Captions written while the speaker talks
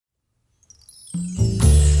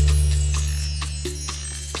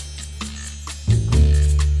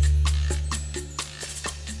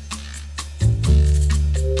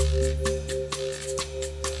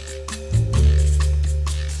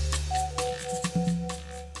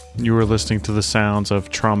You are listening to the sounds of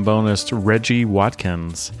trombonist Reggie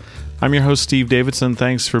Watkins. I'm your host, Steve Davidson.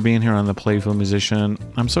 Thanks for being here on The Playful Musician.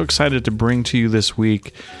 I'm so excited to bring to you this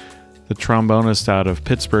week the trombonist out of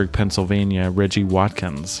Pittsburgh, Pennsylvania, Reggie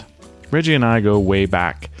Watkins. Reggie and I go way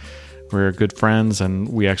back. We're good friends, and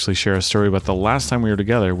we actually share a story about the last time we were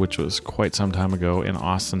together, which was quite some time ago in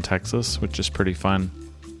Austin, Texas, which is pretty fun.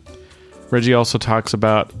 Reggie also talks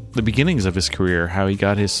about the beginnings of his career, how he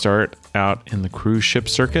got his start out in the cruise ship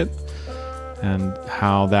circuit, and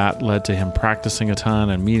how that led to him practicing a ton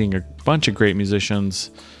and meeting a bunch of great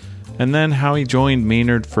musicians, and then how he joined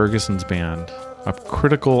Maynard Ferguson's band, a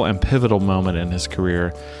critical and pivotal moment in his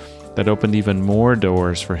career that opened even more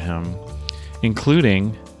doors for him,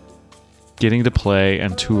 including getting to play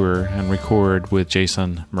and tour and record with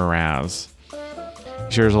Jason Mraz.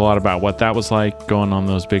 He shares a lot about what that was like, going on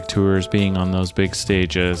those big tours, being on those big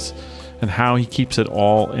stages, and how he keeps it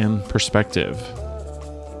all in perspective.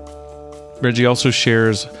 Reggie also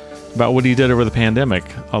shares about what he did over the pandemic.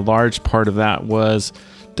 A large part of that was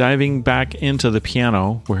diving back into the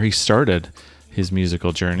piano, where he started his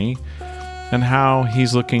musical journey, and how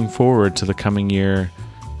he's looking forward to the coming year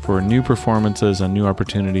for new performances and new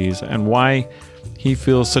opportunities, and why he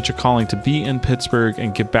feels such a calling to be in Pittsburgh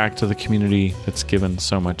and give back to the community that's given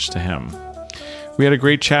so much to him. We had a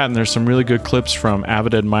great chat, and there's some really good clips from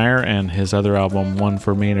Avid Admire and his other album, One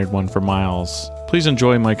for Maynard, One for Miles. Please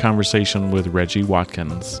enjoy my conversation with Reggie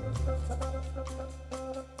Watkins.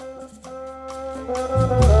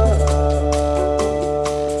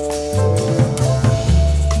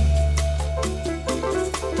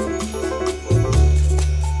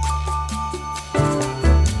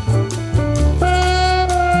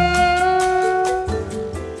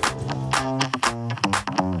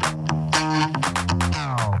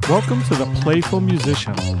 Welcome to The Playful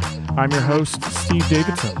Musician. I'm your host, Steve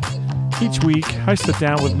Davidson. Each week, I sit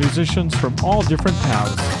down with musicians from all different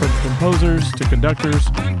paths, from composers to conductors,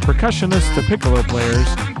 percussionists to piccolo players,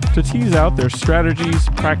 to tease out their strategies,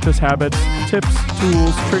 practice habits, tips,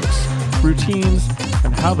 tools, tricks, routines,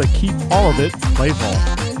 and how they keep all of it playful.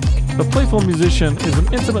 The Playful Musician is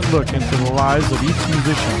an intimate look into the lives of each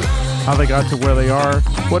musician, how they got to where they are,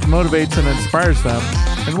 what motivates and inspires them,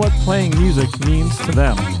 and what playing music means to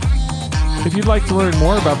them. If you'd like to learn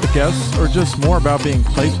more about the guests or just more about being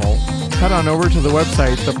playful, head on over to the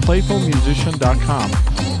website theplayfulmusician.com.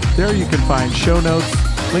 There you can find show notes,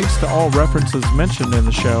 links to all references mentioned in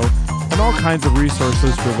the show, and all kinds of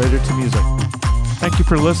resources related to music. Thank you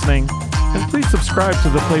for listening, and please subscribe to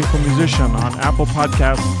The Playful Musician on Apple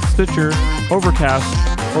Podcasts, Stitcher, Overcast,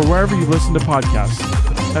 or wherever you listen to podcasts.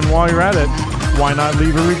 And while you're at it, why not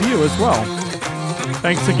leave a review as well?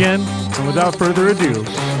 Thanks again, and without further ado,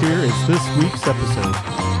 here is this week's episode.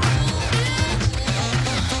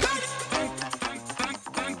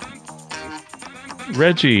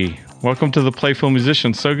 Reggie, welcome to The Playful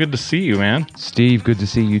Musician. So good to see you, man. Steve, good to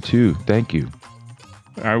see you too. Thank you.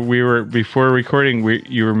 Before recording,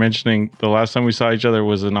 you were mentioning the last time we saw each other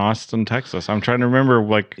was in Austin, Texas. I'm trying to remember,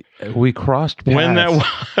 we crossed paths when that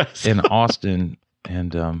was in Austin,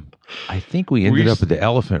 and I think we ended up at the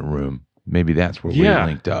Elephant Room. Maybe that's where we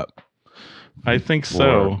linked up. I think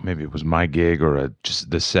so. Maybe it was my gig or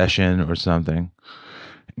just the session or something.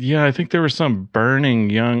 Yeah, I think there was some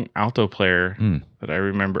burning young alto player that I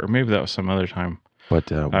remember. Or maybe that was some other time.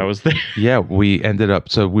 But I was there. Yeah, we ended up,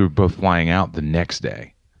 so we were both flying out the next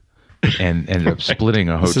day and ended up splitting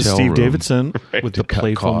a hotel room. This is Steve Davidson with The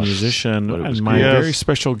Playful Musician, and my very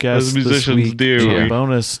special guest this week,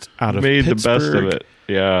 trombonist out of Made Pittsburgh, the best of it.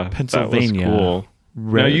 Yeah, Pennsylvania. That was cool.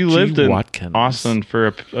 Now, you lived in Austin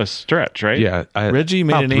for a stretch, right? Yeah. Reggie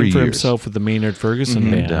made a name for himself with the Maynard Ferguson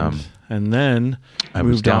band, and then I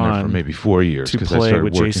was down there for maybe 4 years because I started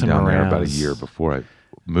working Jason down there about a year before I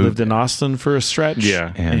moved. Lived in Austin for a stretch,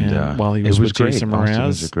 and while he was with Jason Mraz. Austin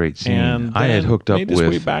was a great scene. And I had hooked up made his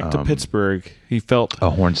way back to Pittsburgh. He felt a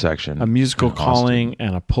horn section, a musical calling,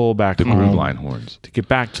 and a pull back the home groove line horns to get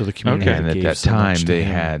back to the community. And at that time, they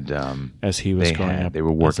had as he was growing up, they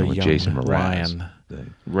were working with Jason Mraz. Ryan.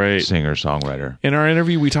 The singer-songwriter. In our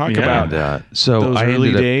interview, we talk about those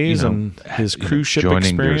early days and his cruise ship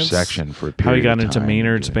experience, their section for a how he got of into time,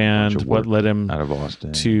 Maynard's band, what led him out of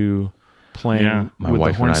Austin to playing My with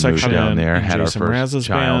wife the horn and I moved section down there, in had Jason our first Mraz's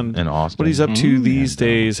child band, in Austin. what he's up to these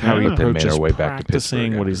days, how he then made approaches our way back to practicing,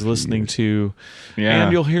 Pittsburgh what he's listening to, Yeah.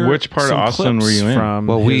 and you'll hear Which part of some Austin were you in? From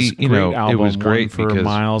Well, his great album, it was great One for because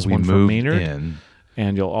Miles, we One for moved Maynard, in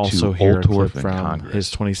and you'll also to hear Old a clip Torfin from Congress, his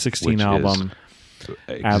 2016 which album,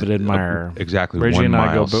 avid admirer. Exactly. Reggie 1 and I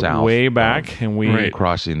mile go south, way back, and we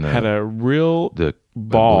crossing had a real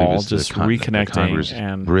ball just reconnecting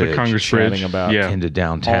and the Congress chatting about into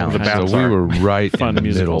downtown. So we were right fun in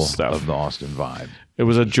the middle stuff. of the Austin vibe. It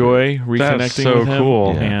was a joy reconnecting with him.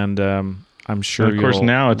 Cool. And I'm sure and of course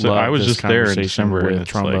now it's I was just there in December with and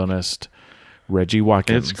trombonist Reggie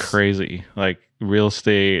Watkins. It's crazy. Like real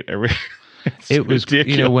estate, it was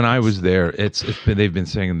ridiculous. When I was there, they've been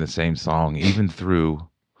singing the same song even through.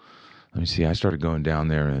 Let me see. I started going down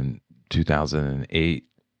there in 2008,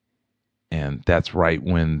 and that's right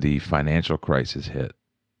when the financial crisis hit.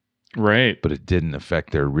 Right, but it didn't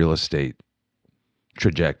affect their real estate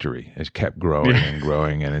trajectory. It kept growing and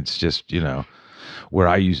growing, and it's just where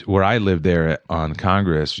I lived there on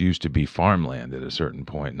Congress used to be farmland at a certain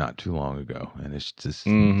point not too long ago, and it's just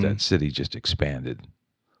that city just expanded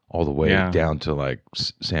all the way down to like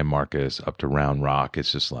San Marcos up to Round Rock.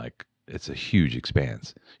 It's just like it's a huge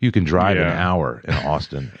expanse. You can drive an hour in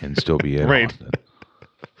Austin and still be in Austin.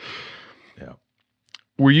 Yeah.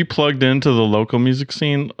 Were you plugged into the local music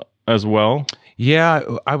scene as well? Yeah,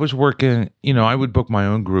 I was working. I would book my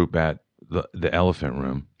own group at the Elephant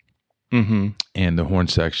Room. Mm-hmm. And the horn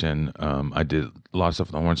section, I did a lot of stuff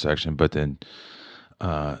in the horn section, but then,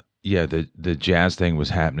 the jazz thing was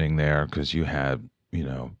happening there because you had,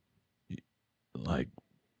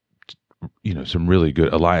 some really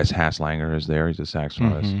good. Elias Haslanger is there; he's a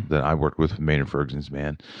saxophonist that I worked with Maynard Ferguson's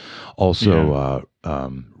band. Also,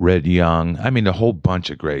 Red Young. I mean, a whole bunch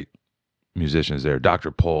of great musicians there.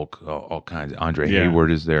 Dr. Polk, all kinds. Andre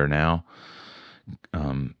Hayward is there now.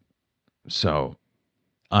 So.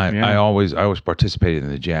 I always participated in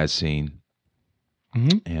the jazz scene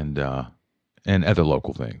and other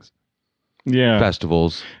local things. Yeah.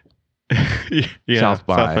 Festivals. South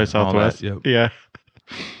by Southwest. Yeah.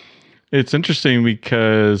 It's interesting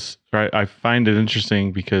because I find it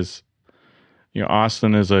interesting because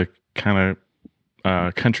Austin is a kind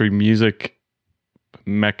of country music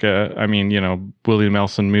mecca. I mean, Willie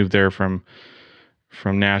Nelson moved there from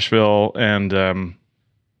Nashville,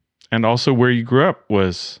 and also where you grew up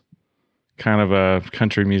was kind of a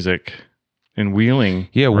country music in Wheeling.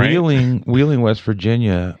 Yeah, right? Wheeling, West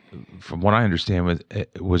Virginia, from what I understand,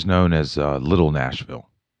 was known as Little Nashville.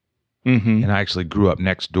 Mm-hmm. And I actually grew up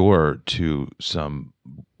next door to some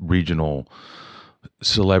regional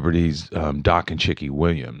celebrities, Doc and Chicky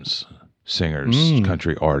Williams, singers,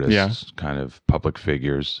 country artists, kind of public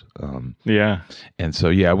figures. And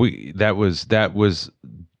so,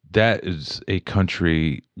 that is a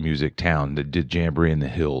country music town that did Jamboree in the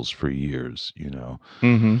Hills for years,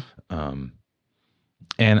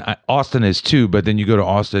 And Austin is too, but then you go to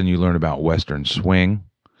Austin, you learn about Western swing.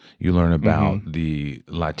 You learn about the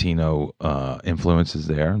Latino influences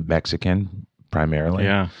there, Mexican primarily.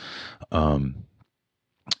 Yeah. And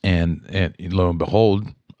lo and behold,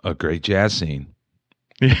 a great jazz scene.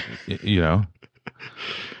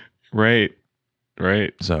 Right.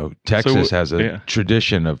 Right. So Texas has a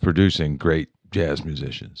tradition of producing great jazz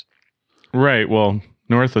musicians. Right. Well,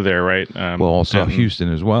 north of there, right? Also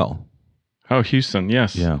Houston as well. Oh, Houston.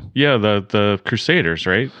 Yes. Yeah. Yeah. The Crusaders,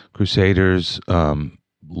 right? Crusaders.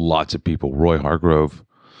 Lots of people. Roy Hargrove.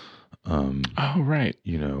 Right.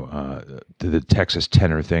 The Texas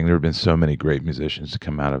tenor thing. There have been so many great musicians to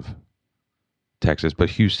come out of Texas,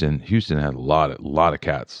 but Houston had a lot of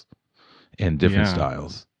cats in different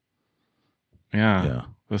styles. Yeah,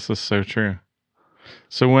 this is so true.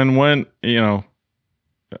 So when I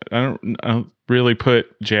don't really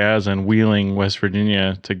put jazz and Wheeling, West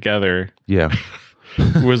Virginia together. Yeah.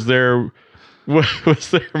 was there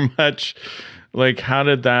much like how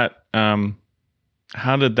did that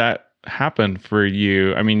happen for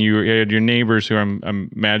you? I mean, you had your neighbors who I'm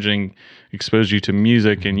imagining exposed you to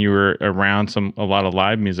music, and you were around a lot of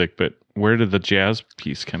live music. But where did the jazz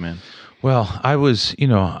piece come in? Well, I was,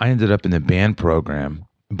 I ended up in the band program,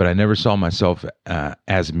 but I never saw myself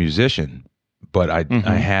as a musician. But I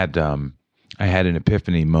had an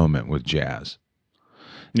epiphany moment with jazz.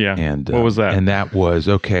 Yeah. And what was that? And that was,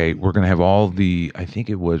 okay, we're going to have we're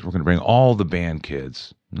going to bring all the band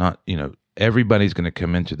kids, everybody's going to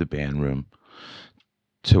come into the band room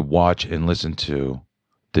to watch and listen to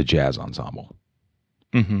the jazz ensemble.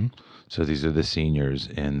 Mm-hmm. So these are the seniors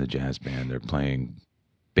in the jazz band. They're playing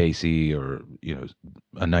Basie or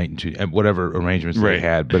a night and two, whatever arrangements they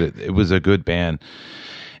had, but it was a good band.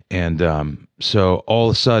 And so all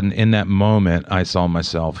of a sudden in that moment I saw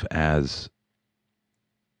myself as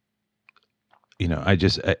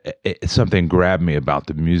something grabbed me about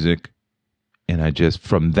the music, and I just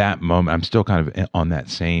from that moment I'm still kind of on that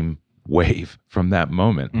same wave from that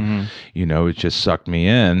moment. It just sucked me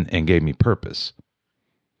in and gave me purpose.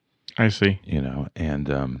 I see. And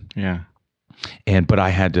Yeah. but I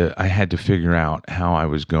had to figure out how I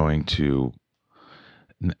was going to.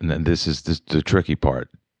 This is the tricky part,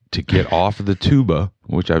 to get off of the tuba,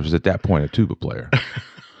 which I was at that point a tuba player,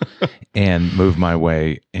 and move my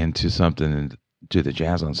way into something to the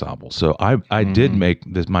jazz ensemble. So I did make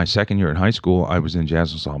this my second year in high school. I was in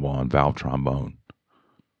jazz ensemble on valve trombone,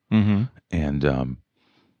 and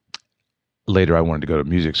later I wanted to go to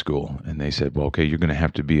music school, and they said, "Well, okay, you're going to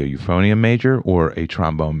have to be a euphonium major or a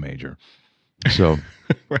trombone major." So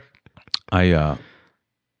right. I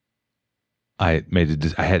had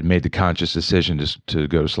made the conscious decision to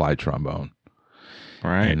go to slide trombone.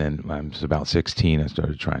 Right. And then I was about 16. I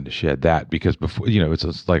started trying to shed that because before,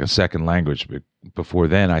 it's like a second language. Before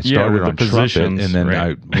then, I started on trumpet, and then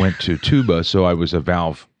I went to tuba. So I was a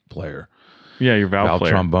valve player. Yeah, your valve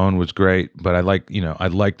player. Trombone was great, but I liked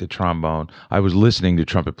the trombone. I was listening to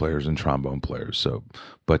trumpet players and trombone players. So,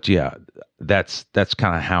 but yeah, that's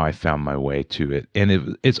kind of how I found my way to it.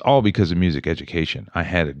 And it's all because of music education. I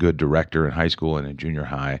had a good director in high school and in junior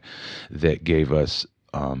high that gave us,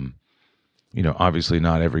 obviously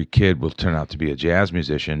not every kid will turn out to be a jazz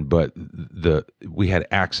musician, but we had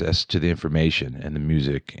access to the information and the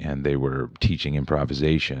music, and they were teaching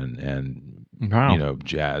improvisation and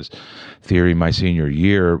jazz theory. My senior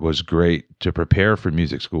year was great to prepare for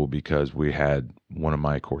music school because we had one of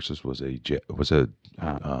my courses was a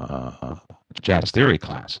jazz theory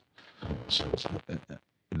class. So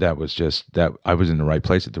that was just that I was in the right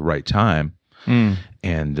place at the right time.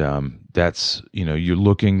 And that's, you're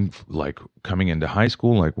looking like coming into high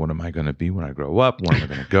school, like, what am I going to be when I grow up? Where am I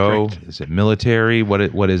going to go? Right. Is it military? What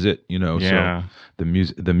is it? Yeah. So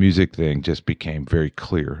the music thing just became very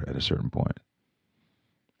clear at a certain point.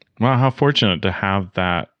 Wow, how fortunate to have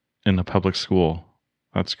that in the public school.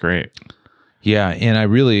 That's great. Yeah, and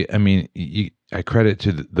I credit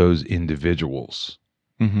to those individuals,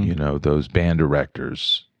 those band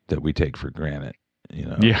directors that we take for granted.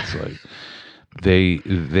 It's like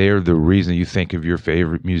they're the reason you think of your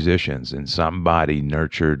favorite musicians, and somebody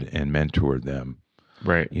nurtured and mentored them.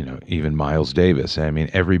 Right. Even Miles Davis.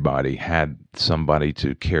 Everybody had somebody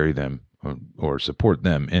to carry them or support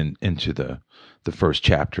them into the first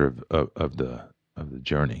chapter of the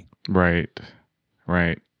journey. Right.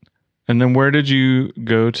 And then where did you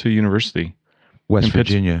go to university? West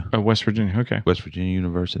Virginia. West Virginia. Okay. West Virginia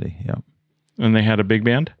University. Yeah. And they had a big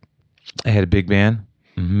band? I had a big band.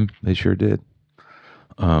 Mm-hmm. They sure did.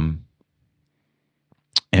 And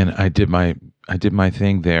I did my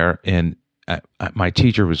thing there, and my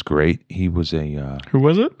teacher was great. He was who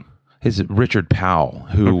was it? Richard Powell,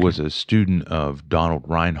 who was a student of Donald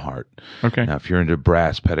Reinhardt. Okay. Now, if you're into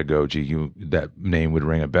brass pedagogy, that name would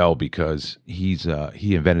ring a bell because he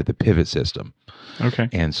invented the pivot system. Okay.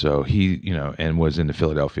 And so he, and was in the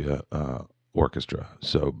Philadelphia orchestra.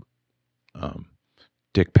 So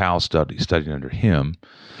Dick Powell studied under him.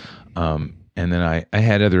 And then I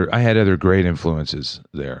had other great influences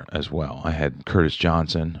there as well. I had Curtis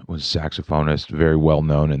Johnson, was a saxophonist, very well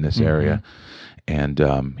known in this area. And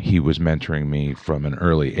he was mentoring me from an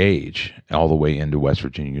early age, all the way into West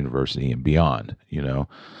Virginia University and beyond,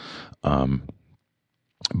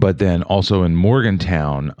 But then also in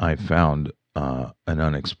Morgantown, I found an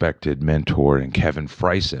unexpected mentor in Kevin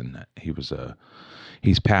Fryson.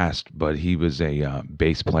 He's passed, but he was a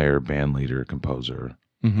bass player, band leader, composer.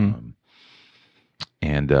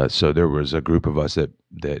 And so there was a group of us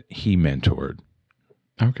that he mentored.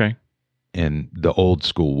 Okay. In the old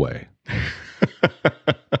school way.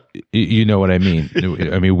 You know what I mean?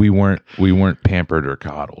 We weren't pampered or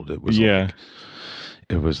coddled. It was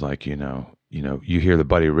like you hear the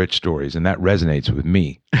Buddy Rich stories, and that resonates with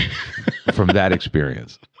me from that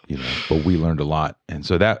experience. But we learned a lot, and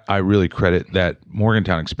so that I really credit that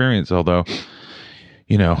Morgantown experience. Although,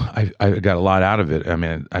 I got a lot out of it.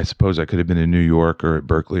 I suppose I could have been in New York or at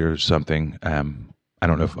Berkeley or something. I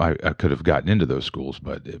don't know if I could have gotten into those schools,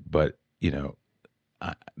 but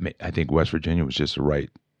I think West Virginia was just the right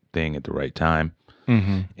thing at the right time.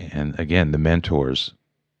 And again, the mentors,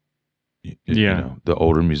 the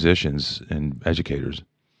older musicians and educators,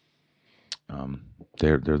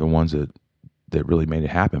 they're the ones that really made it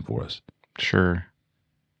happen for us. Sure.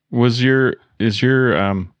 Is your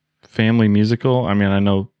family musical? I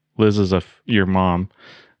know Liz your mom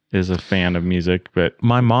is a fan of music, but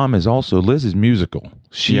my mom is also, Liz is musical.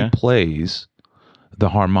 She plays the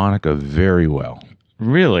harmonica very well.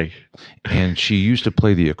 Really? And she used to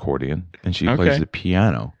play the accordion, and she plays the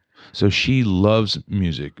piano. So she loves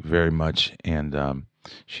music very much, and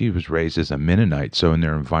she was raised as a Mennonite. So in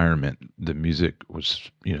their environment, the music was,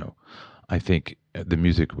 I think the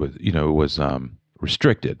music was, was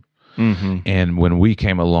restricted. Mm-hmm. And when we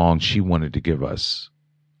came along, she wanted to give us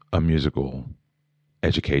a musical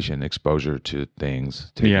education, exposure to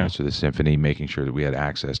things, taking us to the symphony, making sure that we had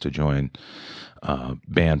access to join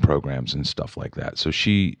band programs and stuff like that. So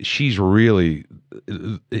she's really,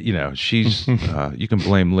 she's you can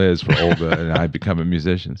blame Liz for Olga and I becoming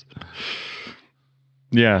musicians.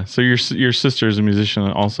 Yeah. So your sister is a musician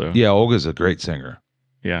also. Yeah, Olga's a great singer.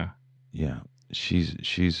 Yeah. Yeah. She's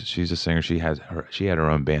a singer. She had her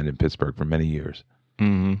own band in Pittsburgh for many years.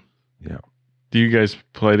 Mm-hmm. Yeah. Do you guys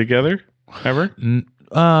play together ever?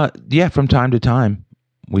 Yeah, from time to time.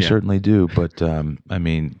 We certainly do, but I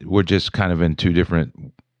mean, we're just kind of in two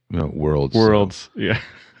different worlds. So. Yeah.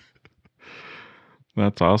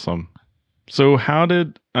 That's awesome. So how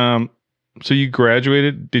did so you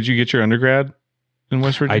graduated? Did you get your undergrad in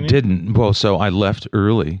West Virginia? I didn't. Well, so I left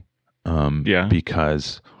early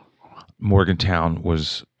because Morgantown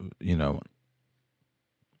was,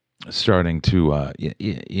 starting to,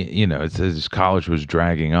 this college was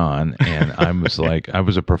dragging on, and I was I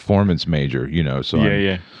was a performance major,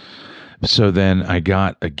 so So then I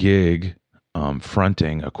got a gig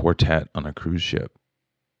fronting a quartet on a cruise ship.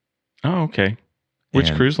 Oh, okay.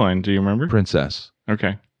 Which cruise line do you remember? Princess.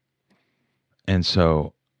 Okay. And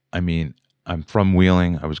so, I mean, I'm from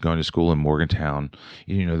Wheeling. I was going to school in Morgantown.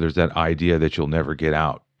 There's that idea that you'll never get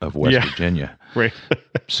out of West Virginia. Right.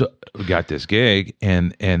 So we got this gig,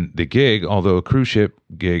 and the gig, although a cruise ship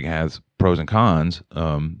gig has pros and cons,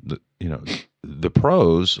 the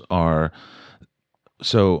pros are,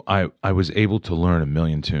 so I was able to learn 1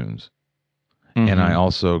 million tunes. Mm-hmm. And I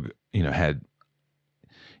also, had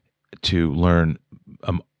to learn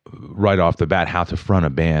right off the bat how to front a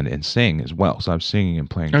band and sing as well. So I'm singing and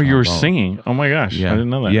playing trombone. You were singing? Oh my gosh. Yeah. I didn't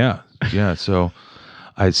know that. Yeah. So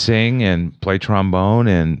I'd sing and play trombone,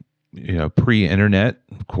 and, pre-internet,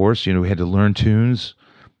 of course, we had to learn tunes.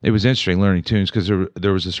 It was interesting learning tunes because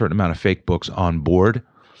there was a certain amount of fake books on board.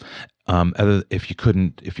 If you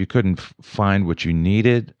couldn't find what you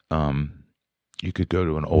needed, you could go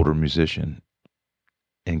to an older musician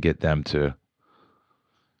and get them to,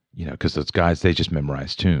 because those guys, they just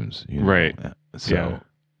memorize tunes. Right. So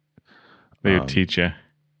they would teach you.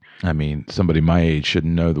 I mean, somebody my age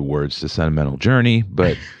shouldn't know the words to Sentimental Journey,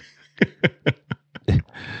 but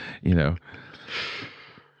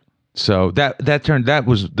so that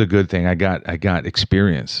was the good thing. I got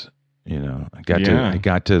experience. I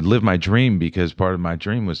got to live my dream, because part of my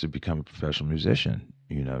dream was to become a professional musician.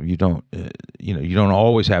 You don't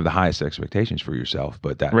always have the highest expectations for yourself,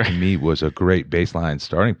 but that to me was a great baseline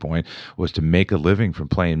starting point, was to make a living from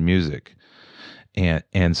playing music.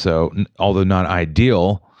 And so, although not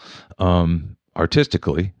ideal,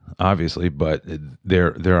 artistically, obviously, but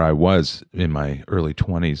there I was in my early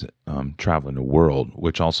 20s, traveling the world,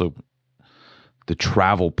 which also the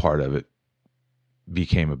travel part of it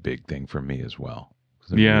became a big thing for me as well.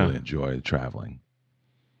 I really enjoyed traveling.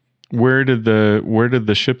 Where did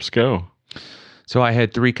the ships go? So I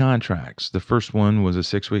had 3 contracts. The first one was a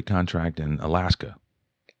 6-week contract in Alaska.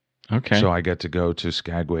 Okay. So I got to go to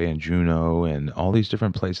Skagway and Juneau and all these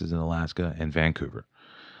different places in Alaska and Vancouver,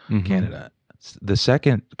 Canada. The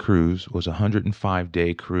second cruise was a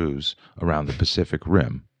 105-day cruise around the Pacific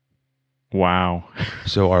Rim. Wow.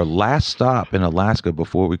 So our last stop in Alaska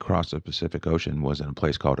before we crossed the Pacific Ocean was in a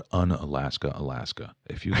place called Unalaska, Alaska.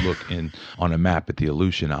 If you look on a map at the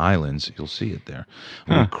Aleutian Islands, you'll see it there.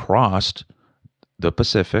 We crossed the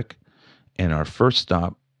Pacific, and our first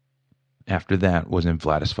stop after that was in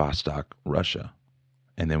Vladivostok, Russia.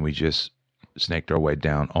 And then we just snaked our way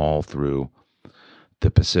down all through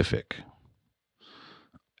the Pacific,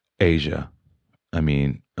 Asia. I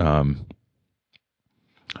mean,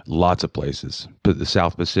 lots of places, but the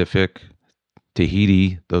South Pacific,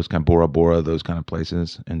 Tahiti, those kind of Bora Bora, those kind of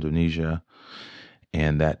places, Indonesia,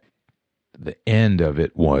 and that the end of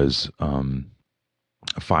it was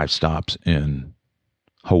 5 stops in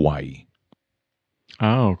Hawaii.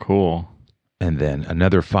 Oh, cool. And then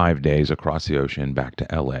another 5 days across the ocean back to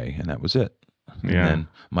LA, and that was it. Yeah. And then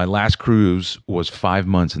my last cruise was 5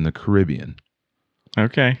 months in the Caribbean.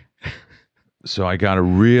 Okay. So I got a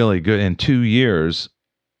really good, in 2 years,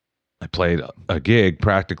 I played a gig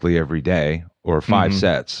practically every day, or 5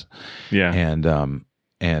 sets. Yeah.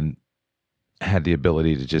 And had the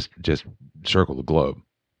ability to just circle the globe.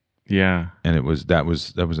 Yeah. And that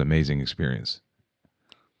was an amazing experience.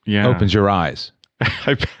 Yeah. Opens your eyes.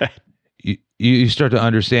 I bet. You start to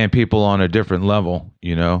understand people on a different level,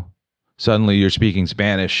 Suddenly you're speaking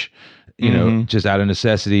Spanish, just out of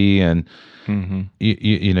necessity, and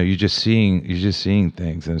you're just seeing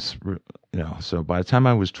things, and it's, so by the time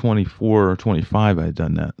I was 24 or 25, I had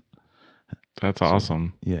done that. That's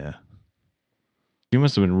awesome. Yeah. You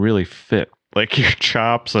must have been really fit. Like your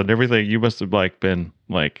chops and everything. You must have been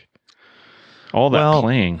all that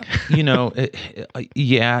playing.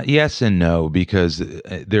 Yeah, yes and no, because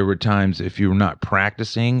there were times if you were not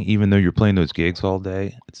practicing, even though you're playing those gigs all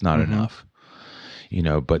day, it's not enough.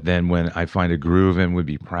 But then when I find a groove and would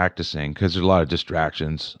be practicing, because there's a lot of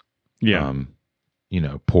distractions. Yeah.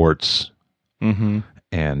 Ports, and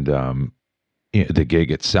the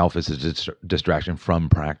gig itself is a distraction from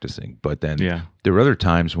practicing. But then there were other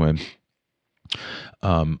times when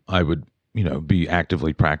I would, be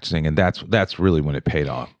actively practicing, and that's really when it paid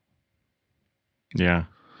off. Yeah.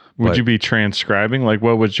 Would you be transcribing? Like,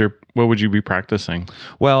 what would you be practicing?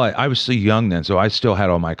 Well, I was so young then, so I still had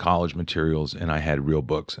all my college materials, and I had real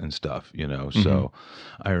books and stuff, So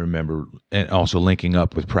I remember, and also linking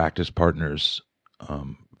up with practice partners. A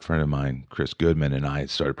friend of mine, Chris Goodman, and I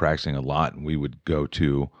started practicing a lot, and we would go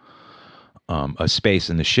to a space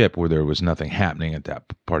in the ship where there was nothing happening at that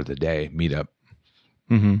part of the day, meet up,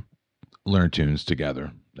 learn tunes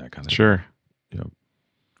together, that kind of thing.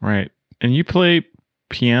 Right. And you play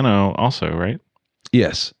piano also, right?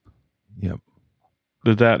 Yes. Yep.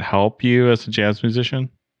 Did that help you as a jazz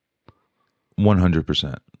musician?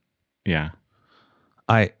 100%. Yeah.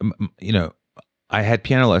 I had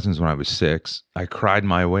piano lessons when I was 6. I cried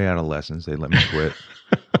my way out of lessons. They let me quit.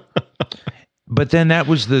 But then that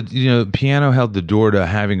was piano held the door to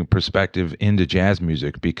having a perspective into jazz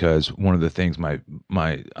music, because one of the things my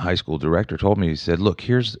high school director told me, he said, look,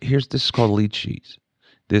 this is called lead sheets.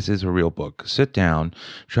 This is a real book. Sit down,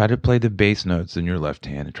 try to play the bass notes in your left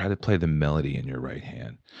hand, and try to play the melody in your right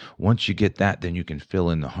hand. Once you get that, then you can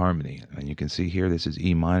fill in the harmony. And you can see here, this is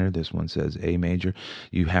E minor. This one says A major.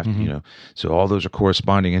 You have to, so all those are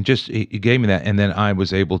corresponding. And he gave me that. And then I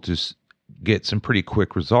was able to get some pretty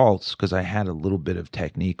quick results because I had a little bit of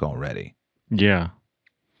technique already. Yeah.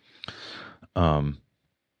 And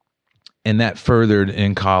that furthered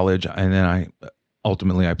in college. And then I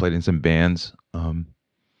ultimately played in some bands.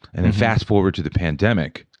 And then fast forward to the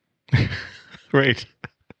pandemic. Right.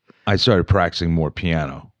 I started practicing more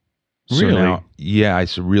piano. Really? So now, I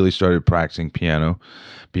really started practicing piano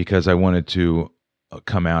because I wanted to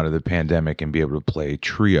come out of the pandemic and be able to play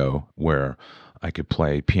trio, where I could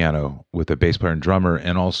play piano with a bass player and drummer,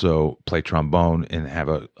 and also play trombone and have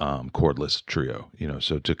a cordless trio.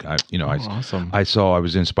 So awesome. I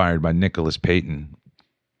was inspired by Nicholas Payton,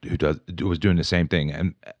 who was doing the same thing.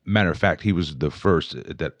 And matter of fact, he was the first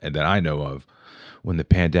that I know of when the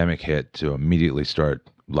pandemic hit to immediately start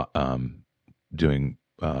doing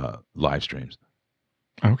live streams.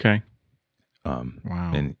 Okay.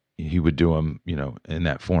 Wow. And he would do them, in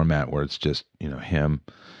that format where it's just, him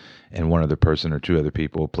and one other person or two other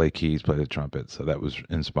people play keys, play the trumpet. So that was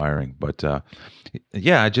inspiring. But I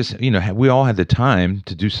just, we all had the time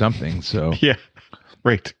to do something. So yeah.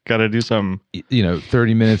 Right. Got to do some.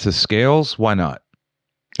 30 minutes of scales. Why not?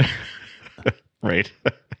 Right.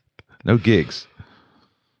 No gigs.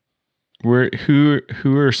 Who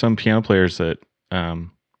are some piano players that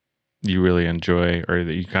you really enjoy, or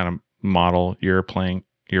that you kind of model your approach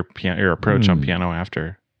on piano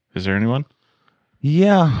after? Is there anyone?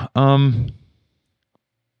 Yeah. I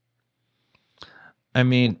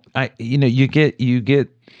mean, you get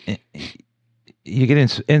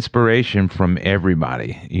inspiration from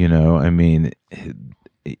everybody, I mean,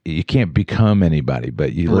 you can't become anybody,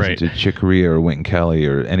 but you listen to Chick Corea or Wynton Kelly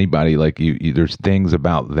or anybody like you, there's things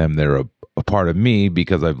about them that are a part of me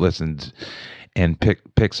because I've listened and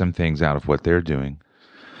pick some things out of what they're doing.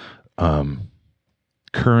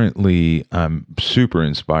 Currently, I'm super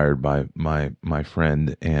inspired by my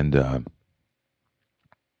friend and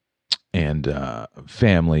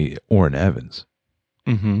family, Orrin Evans.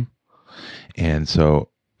 Mm-hmm. And so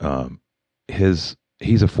he's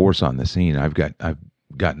a force on the scene. I've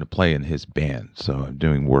gotten to play in his band, so I'm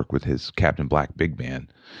doing work with his Captain Black big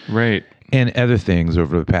band, right, and other things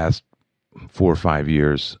over the past 4 or 5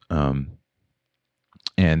 years.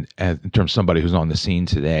 And in terms of somebody who's on the scene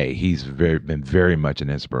today, he's been very much an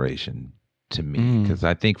inspiration to me, because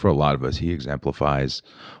I think for a lot of us, he exemplifies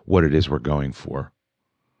what it is we're going for.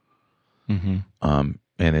 Mm-hmm.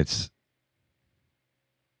 And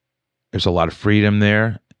there's a lot of freedom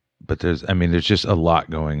there, but there's just a lot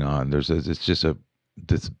going on. It's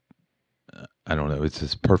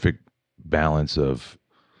this perfect balance of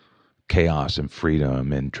chaos and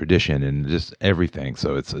freedom and tradition and just everything.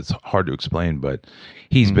 So it's hard to explain, but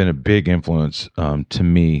he's been a big influence to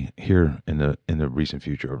me here in the recent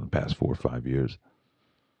future over the past 4 or 5 years.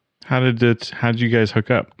 How did you guys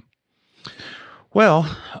hook up? Well,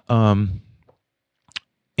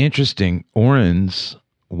 interesting. Orrin's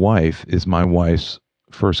wife is my wife's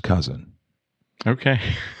first cousin. Okay.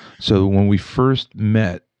 So when we first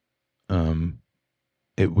met,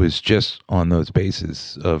 it was just on those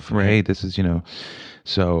bases of, hey, this is,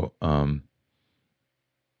 so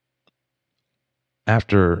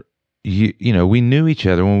after, we knew each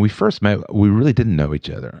other. When we first met, we really didn't know each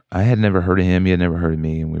other. I had never heard of him. He had never heard of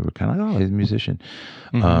me. And we were kind of like, oh, he's a musician.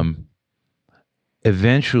 Mm-hmm.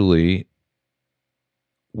 Eventually,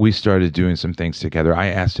 we started doing some things together. I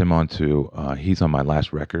asked him he's on my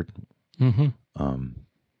last record. Mm-hmm.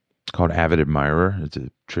 Called Avid Admirer. It's a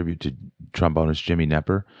tribute to trombonist Jimmy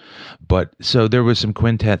Knepper. But so there was some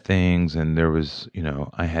quintet things, and there was,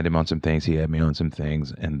 I had him on some things, he had me on some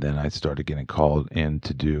things, and then I started getting called in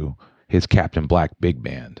to do his Captain Black big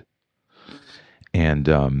band. And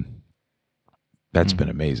that's been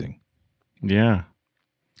amazing. Yeah.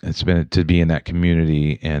 It's been to be in that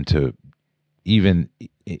community and to even,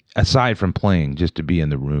 aside from playing, just to be in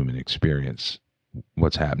the room and experience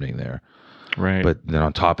what's happening there. Right. But then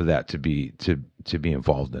on top of that, to be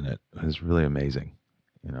involved in it is really amazing,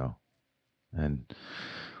 And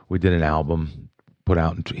we did an album, put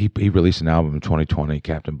out. He released an album in 2020,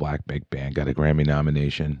 Captain Black Big Band, got a Grammy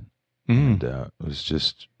nomination, and it was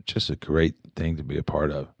just a great thing to be a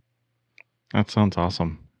part of. That sounds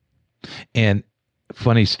awesome. And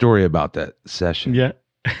funny story about that session. Yeah.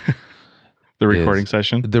 The recording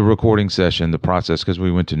session, the process, because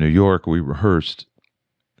we went to New York, we rehearsed.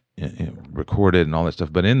 Recorded and all that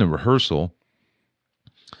stuff, but in the rehearsal,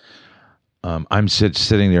 I'm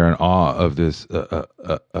sitting there in awe of this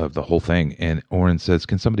of the whole thing, and Orrin says,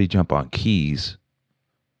 "Can somebody jump on keys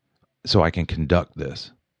so I can conduct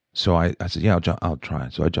this?" So I said, "Yeah, I'll try."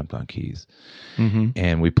 So I jumped on keys,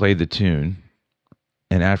 and we played the tune.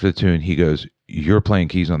 And after the tune, he goes, "You're playing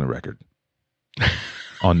keys on the record,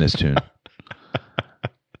 on this tune."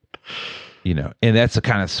 And that's a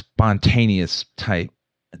kind of spontaneous type.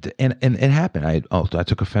 And it happened. I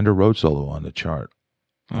took a Fender Rhodes solo on the chart.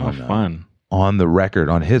 Oh, fun. On the record,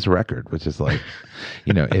 on his record, which is like,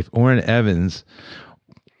 if Orrin Evans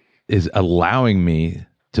is allowing me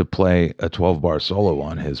to play a 12-bar solo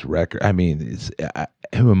on his record, I mean,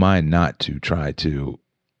 who am I not to try to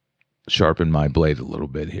sharpen my blade a little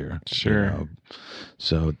bit here? Sure.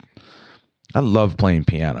 So I love playing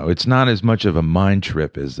piano. It's not as much of a mind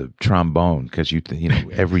trip as the trombone, because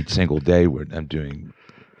every single day I'm doing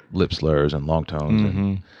lip slurs and long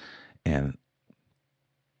tones, and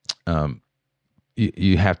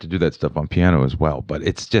you have to do that stuff on piano as well. But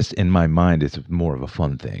it's just, in my mind, it's more of a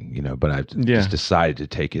fun thing, But I've just decided to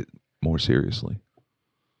take it more seriously.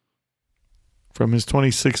 From his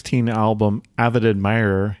 2016 album Avid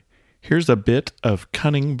Admirer, here's a bit of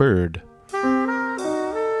Cunning Bird.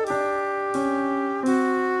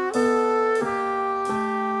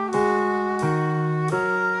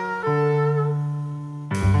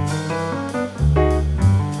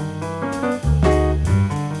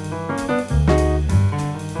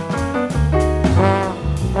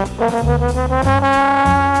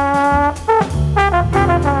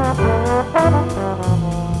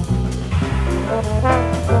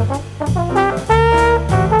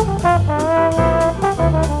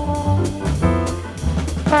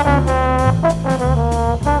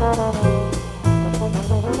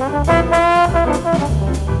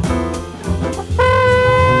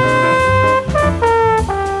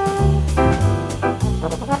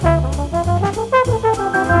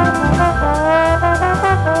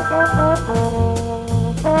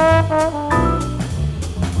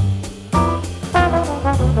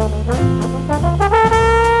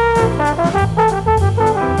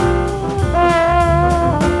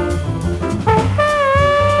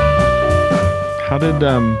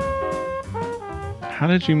 How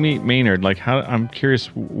did you meet Maynard? I'm curious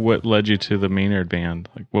what led you to the Maynard band.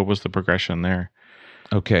 What was the progression there?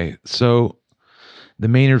 Okay, so the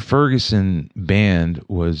Maynard Ferguson band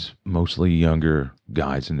was mostly younger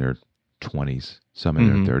guys in their 20s, some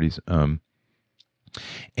in their 30s.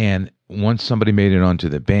 And once somebody made it onto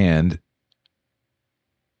the band,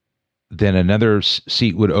 then another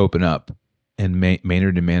seat would open up, and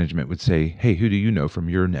Maynard and management would say, "Hey, who do you know from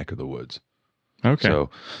your neck of the woods?" Okay.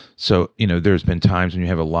 So there's been times when you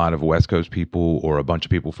have a lot of West Coast people or a bunch of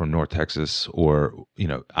people from North Texas, or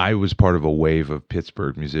I was part of a wave of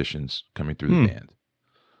Pittsburgh musicians coming through the band.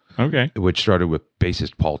 Okay. Which started with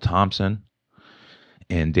bassist Paul Thompson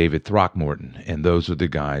and David Throckmorton, and those were the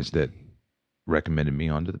guys that recommended me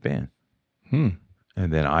onto the band. And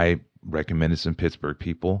then I recommended some Pittsburgh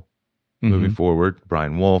people moving forward.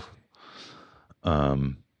 Brian Wolf,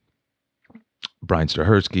 Brian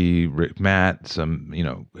Stahersky, Rick Matt, some,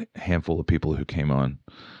 handful of people who came on.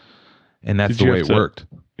 and that's Did the you way have it to- worked.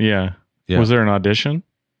 Yeah. Yeah. Was there an audition?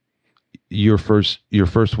 Your first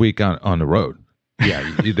week on the road.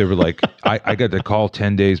 Yeah, they were like, I got the call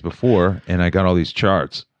 10 days before, and I got all these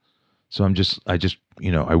charts. So I just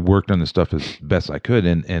I worked on the stuff as best I could,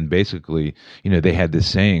 and basically, they had this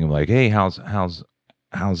saying like, hey, how's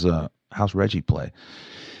Reggie play,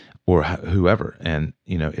 or whoever, and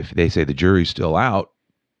if they say the jury's still out,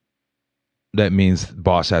 that means the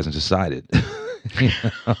boss hasn't decided.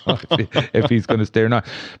 if he's going to stay or not.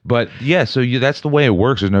 But yeah, so that's the way it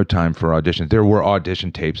works. There's no time for auditions. There were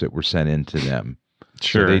audition tapes that were sent in to them.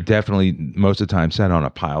 Sure. So they definitely, most of the time, sent on a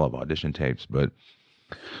pile of audition tapes. But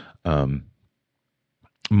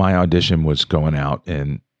my audition was going out,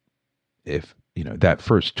 and if that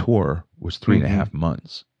first tour was 3.5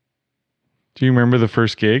 months. Do you remember the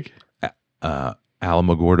first gig?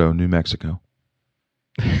 Alamogordo, New Mexico.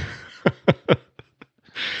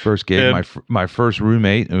 First gig, my first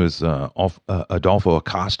roommate, it was Adolfo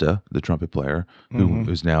Acosta, the trumpet player, who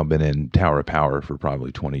has now been in Tower of Power for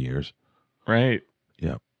probably 20 years. Right.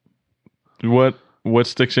 Yeah. What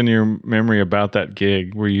sticks in your memory about that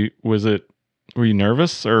gig? Were you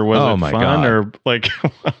nervous, or was it fun, God. or like?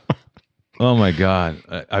 Oh my God,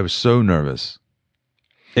 I was so nervous.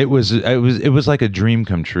 It was like a dream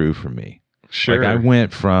come true for me. Sure. Like I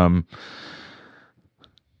went from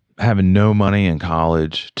having no money in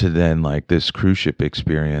college to then like this cruise ship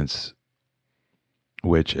experience,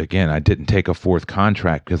 which again, I didn't take a fourth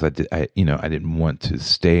contract because I didn't want to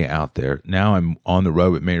stay out there. Now I'm on the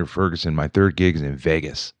road with Maynard Ferguson. My third gig is in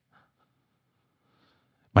Vegas.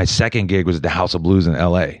 My second gig was at the House of Blues in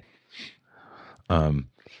LA.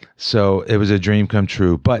 So it was a dream come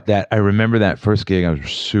true, but I remember that first gig, I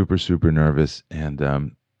was super, super nervous. And,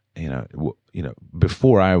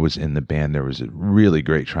 before I was in the band, there was a really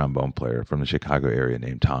great trombone player from the Chicago area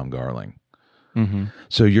named Tom Garling. Mm-hmm.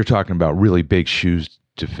 So you're talking about really big shoes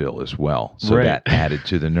to fill as well. So right. That added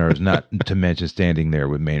to the nerves, not to mention standing there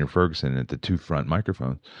with Maynard Ferguson at the two front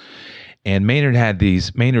microphones. And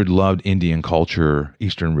Maynard loved Indian culture,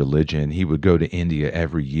 Eastern religion. He would go to India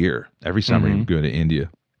every year. Every summer he would go to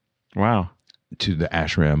India. Wow. To the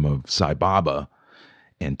ashram of Sai Baba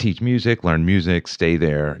and teach music, learn music, stay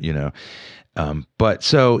there, but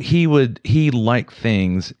so he liked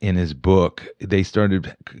things in his book. They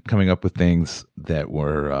started coming up with things that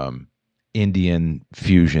were Indian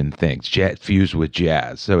fusion things, fused with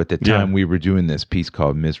jazz. So at the time we were doing this piece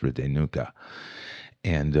called Misra Denuka.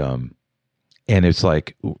 And it's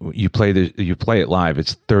like you play it live.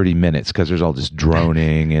 It's 30 minutes because there's all this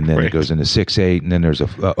droning, and then right. It goes into 6/8, and then there's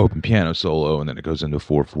a open piano solo, and then it goes into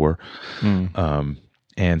 4/4.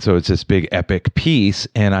 And so it's this big epic piece.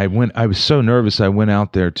 And I was so nervous. I went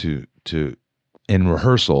out there to in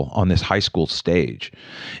rehearsal on this high school stage,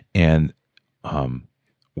 and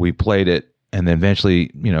we played it. And then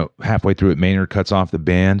eventually, halfway through it, Maynard cuts off the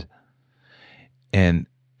band, and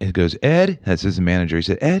it goes, Ed, that's his manager. He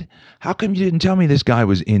said, Ed, how come you didn't tell me this guy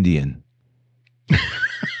was Indian?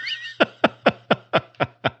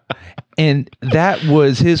 And that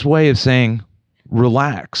was his way of saying,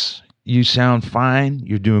 relax. You sound fine.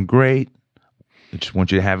 You're doing great. I just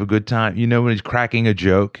want you to have a good time. When he's cracking a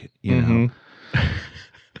joke, know.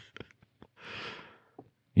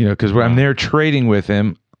 Because I'm there trading with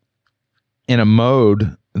him in a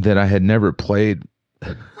mode that I had never played.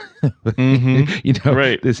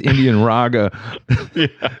 Right. This Indian raga,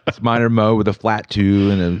 this minor mode with a flat 2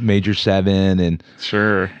 and a major 7, and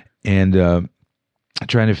sure, and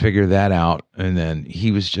trying to figure that out. And then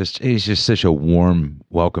he's just such a warm,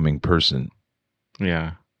 welcoming person.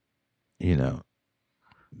 Yeah,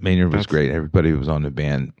 Maynard was great. Everybody who was on the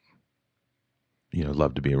band,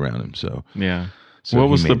 loved to be around him. So yeah. So what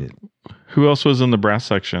was who else was in the brass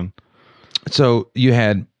section? So you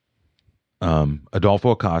had Adolfo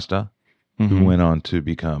Acosta, who went on to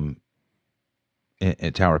become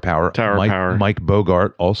at Tower of Power. Power. Mike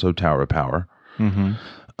Bogart, also Tower of Power.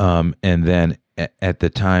 Mm-hmm. And then at the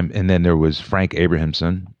time, and then there was Frank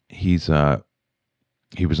Abrahamson. He was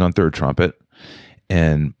on third trumpet,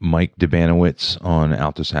 and Mike Debanowitz on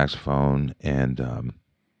alto saxophone, and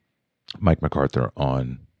Mike MacArthur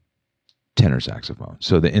on tenor saxophone.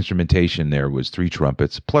 So the instrumentation there was 3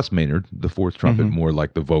 trumpets plus Maynard, the 4th trumpet, more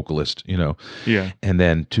like the vocalist, Yeah. And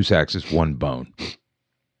then 2 saxes, 1 bone.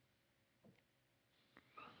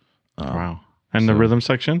 Wow. And the rhythm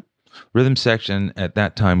section? Rhythm section at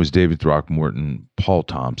that time was David Throckmorton, Paul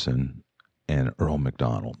Thompson, and Earl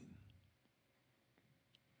McDonald.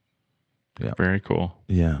 Yeah. Very cool.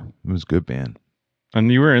 Yeah. It was a good band. And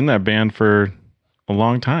you were in that band for a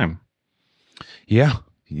long time. Yeah.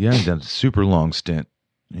 Yeah, done a super long stint,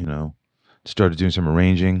 Started doing some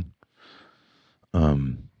arranging.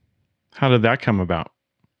 How did that come about?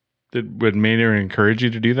 Would Maynard encourage you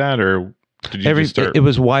to do that, or did you just start? It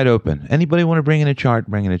was wide open. Anybody want to bring in a chart?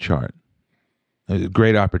 Bring in a chart. A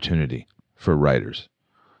great opportunity for writers.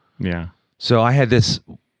 Yeah. So I had this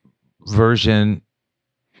version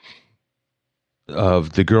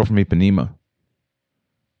of The Girl from Ipanema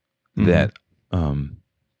that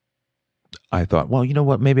I thought, well, you know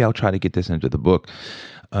what? Maybe I'll try to get this into the book.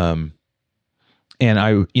 And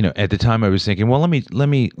I, at the time I was thinking, well, let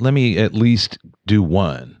me at least do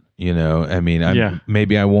one. I mean,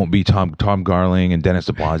 maybe I won't be Tom Garling and Dennis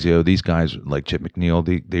DeBlasio. These guys like Chip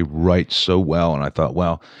McNeil, they write so well. And I thought,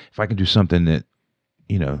 well, if I can do something that,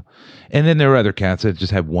 and then there are other cats that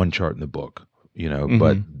just have one chart in the book,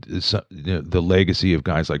 but the legacy of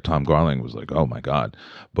guys like Tom Garling was like, oh my God.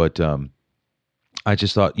 But, I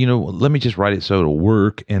just thought, let me just write it so it'll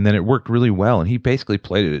work. And then it worked really well. And he basically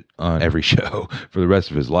played it on every show for the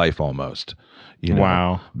rest of his life almost.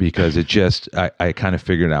 Wow. Because it just, I kind of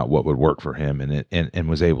figured out what would work for him and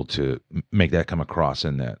was able to make that come across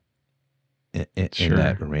in that, in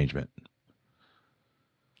that arrangement.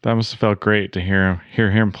 That must have felt great to hear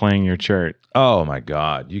him playing your chart. Oh my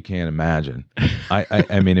God. You can't imagine.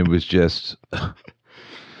 I mean, it was just,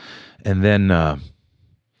 and then,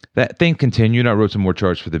 that thing continued. I wrote some more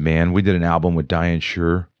charts for the band. We did an album with Dianne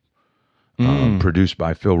Shuur, produced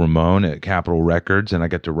by Phil Ramone at Capitol Records, and I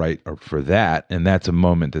got to write for that. And that's a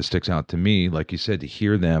moment that sticks out to me. Like you said, to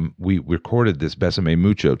hear them, we recorded this Besame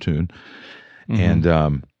Mucho tune, and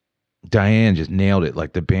Dianne just nailed it.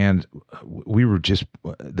 Like the band,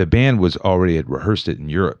 the band was already had rehearsed it in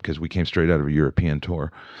Europe because we came straight out of a European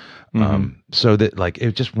tour. So that like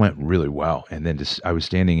it just went really well. And then I was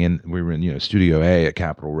we were in Studio A at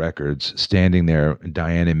Capitol Records, standing there,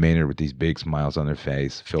 Dianne and Maynard with these big smiles on their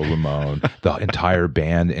face, Phil Ramone, the entire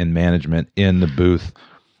band and management in the booth,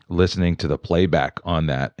 listening to the playback on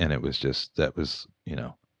that, and it was just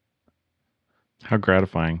how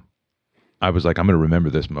gratifying. I was like, I'm going to remember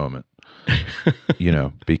this moment,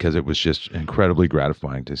 because it was just incredibly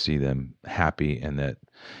gratifying to see them happy, and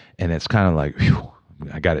it's kind of like, whew,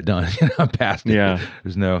 I got it done. I'm past it. Yeah.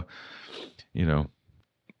 There's no,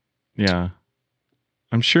 Yeah.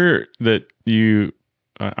 I'm sure that you,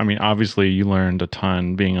 obviously you learned a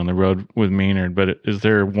ton being on the road with Maynard, but is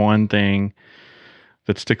there one thing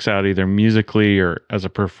that sticks out either musically or as a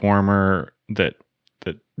performer that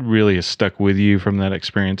really has stuck with you from that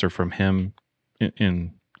experience or from him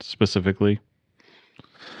in specifically?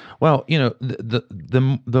 Well,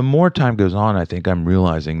 the more time goes on, I think I'm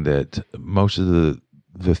realizing that most of the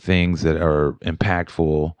things that are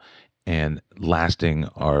impactful and lasting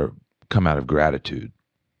come out of gratitude.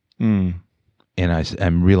 And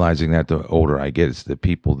I'm realizing that the older I get, it's the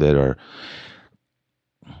people that are,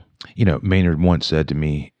 Maynard once said to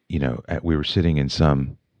me, we were sitting in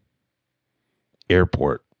some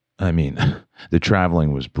airport. I mean, the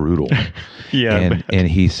traveling was brutal. Yeah. And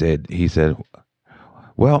he said,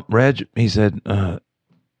 well, Reg, he said,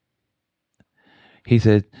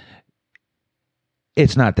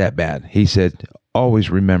 it's not that bad. He said, always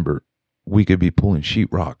remember, we could be pulling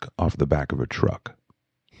sheetrock off the back of a truck.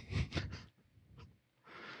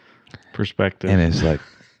 Perspective. And it's like,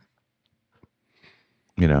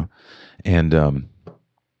 and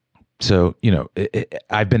so,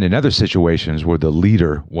 I've been in other situations where the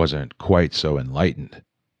leader wasn't quite so enlightened.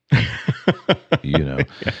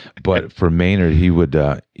 But for Maynard, he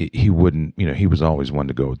wouldn't, he was always one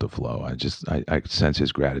to go with the flow. I could sense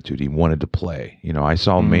his gratitude. He wanted to play. I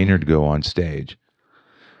saw Maynard go on stage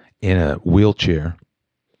in a wheelchair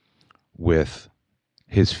with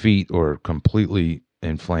his feet are completely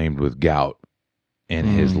inflamed with gout, and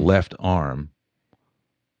his left arm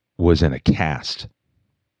was in a cast.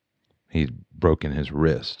 He'd broken his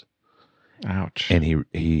wrist. Ouch. And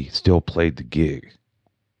he still played the gig.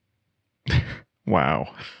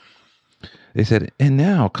 Wow. They said, and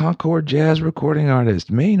now Concord jazz recording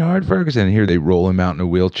artist Maynard Ferguson. And here they roll him out in a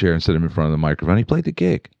wheelchair and set him in front of the microphone. He played the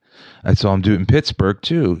gig. I saw him do it in Pittsburgh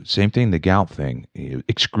too. Same thing, the gout thing,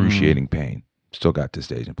 excruciating pain. Still got to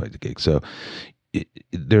stage and played the gig. So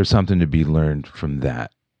there's something to be learned from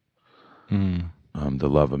that. The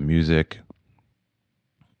love of music,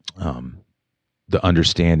 the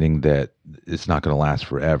understanding that it's not going to last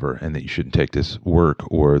forever, and that you shouldn't take this work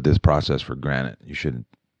or this process for granted. You should,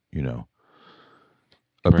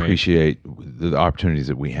 appreciate the opportunities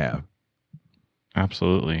that we have.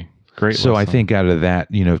 Absolutely. Great. So lesson. I think out of that,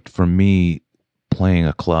 for me, playing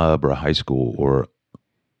a club or a high school or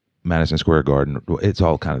Madison Square Garden, it's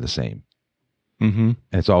all kind of the same. And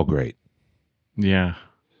it's all great. Yeah.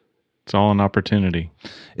 It's all an opportunity.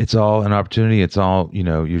 It's all an opportunity. It's all,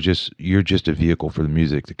 you're just a vehicle for the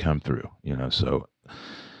music to come through, so,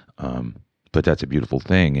 but that's a beautiful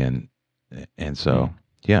thing. And so,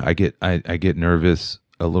 yeah, I get nervous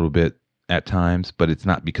a little bit at times, but it's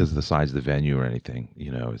not because of the size of the venue or anything,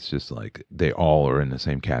 it's just like they all are in the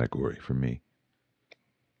same category for me.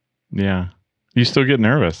 Yeah. You still get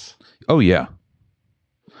nervous? Oh yeah.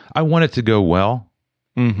 I want it to go well.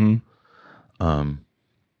 Mm-hmm.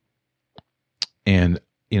 And,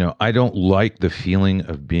 I don't like the feeling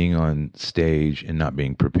of being on stage and not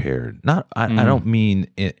being prepared. I don't mean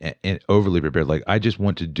overly prepared. Like, I just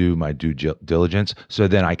want to do my due diligence so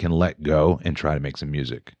then I can let go and try to make some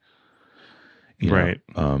music. Right.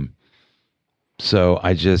 So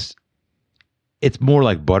it's more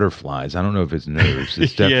like butterflies. I don't know if it's nerves.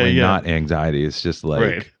 It's definitely not anxiety. It's just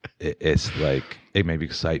like, it's like, it may be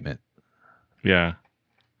excitement. Yeah.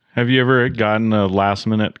 Have you ever gotten a last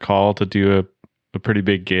minute call to do a pretty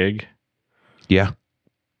big gig? Yeah.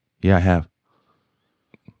 Yeah, I have.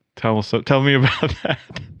 Tell me about that.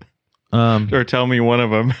 Or tell me one of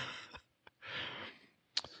them.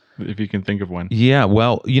 If you can think of one. Yeah.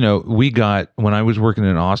 Well, when I was working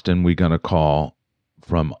in Austin, we got a call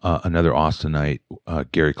from another Austinite,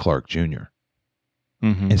 Gary Clark Jr.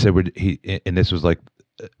 Mm-hmm. And said, and this was like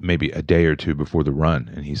maybe a day or two before the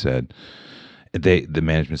run. And he said, the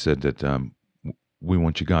management said that we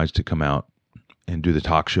want you guys to come out and do the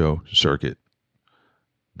talk show circuit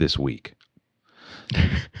this week.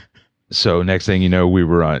 So next thing you know, we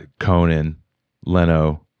were on Conan,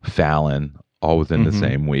 Leno, Fallon, all within the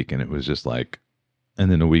same week. And it was just like,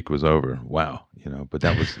 and then the week was over. Wow. But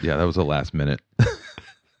that was the last minute.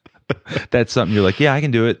 That's something you're like, yeah, I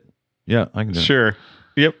can do it. Yeah, I can do it. Sure.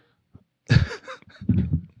 Yep.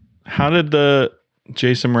 How did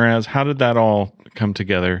Jason Mraz, how did that all come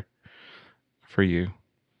together for you?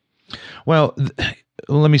 Well,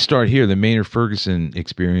 let me start here. The Maynard Ferguson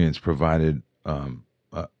experience provided an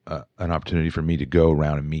opportunity for me to go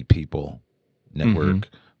around and meet people, network,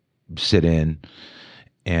 sit in,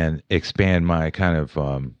 and expand my kind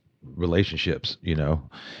of relationships,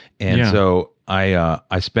 And so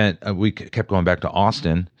we kept going back to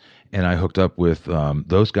Austin, and I hooked up with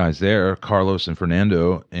those guys there, Carlos and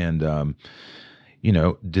Fernando, and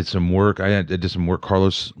did some work. I did some work.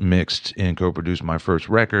 Carlos mixed and co-produced my first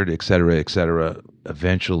record, et cetera, et cetera.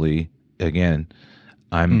 Eventually, again,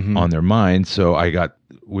 I'm on their mind. So I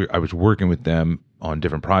was working with them on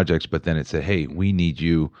different projects, but then it said, hey, we need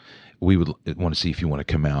you. We would want to see if you want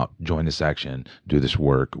to come out, join the section, do this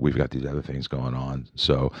work. We've got these other things going on.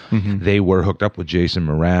 So they were hooked up with Jason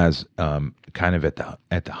Mraz, kind of at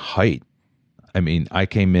the height. I mean, I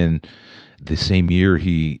came in the same year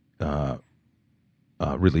he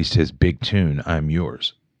released his big tune, I'm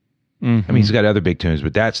Yours. I mean, he's got other big tunes,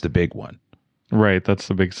 but that's the big one. Right, that's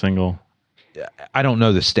the big single. I don't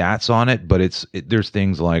know the stats on it, but there's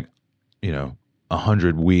things like,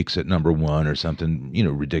 100 weeks at number one or something,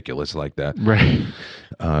 ridiculous like that. Right.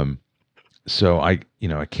 So I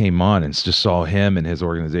came on and just saw him and his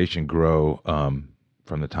organization grow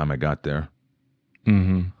from the time I got there.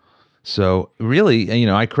 Mm-hmm. So really,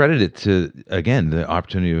 I credit it to, again, the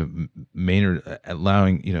opportunity of Maynard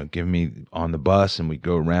allowing, giving me on the bus, and we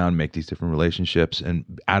go around, make these different relationships.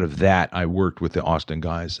 And out of that, I worked with the Austin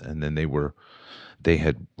guys, and then they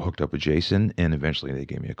had hooked up with Jason, and eventually they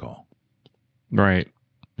gave me a call. Right.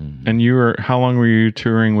 Mm-hmm. And how long were you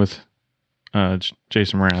touring with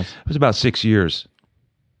Jason Mraz? It was about 6 years.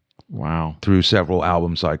 Wow. Through several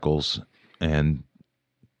album cycles and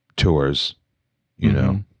tours, you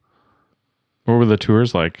know. What were the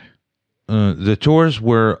tours like? The tours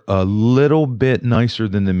were a little bit nicer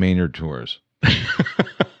than the Maynard tours.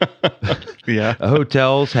 Yeah.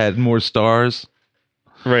 Hotels had more stars.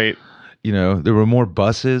 Right. There were more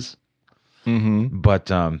buses. Mm-hmm.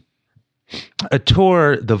 But a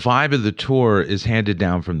tour, the vibe of the tour is handed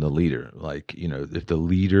down from the leader. Like, if the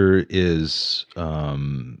leader is,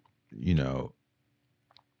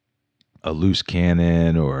 a loose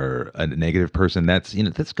cannon or a negative person, that's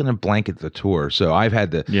going to blanket the tour. So I've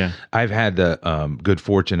had the good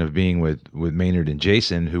fortune of being with Maynard and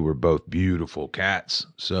Jason, who were both beautiful cats.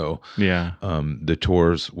 So the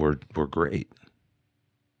tours were great.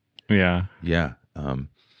 Yeah. Yeah.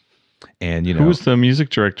 And who was the music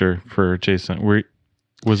director for Jason?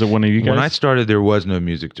 Was it one of you guys? When I started, there was no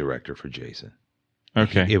music director for Jason.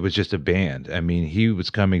 Okay. It was just a band. I mean, he was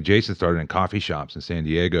coming. Jason started in coffee shops in San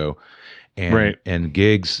Diego, and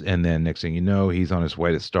gigs, and then next thing you know, he's on his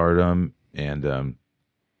way to stardom, and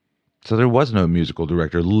so there was no musical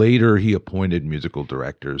director. Later, he appointed musical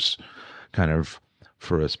directors, kind of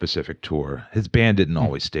for a specific tour. His band didn't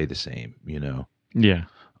always stay the same, Yeah.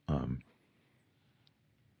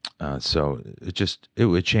 So it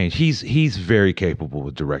would change. He's very capable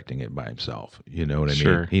of directing it by himself. You know what I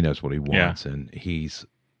Sure. mean? He knows what he wants, and he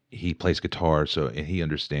plays guitar, and he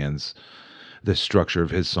understands the structure of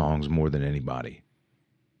his songs more than anybody.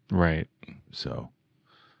 Right. So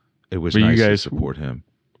it was But nice you guys, to support him.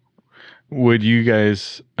 Would you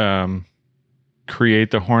guys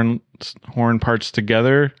create the horn parts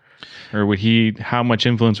together? Or would he? How much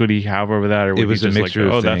influence would he have over that? Or would It was he a just mixture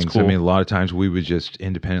like, of oh, things. that's cool. I mean, a lot of times we would just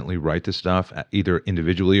independently write the stuff, either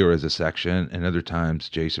individually or as a section. And other times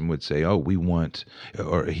Jason would say, "Oh, we want,"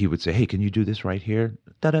 or he would say, "Hey, can you do this right here?"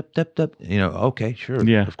 Okay, sure,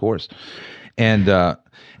 Yeah, of course. And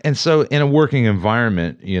so in a working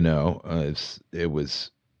environment, it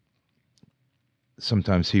was.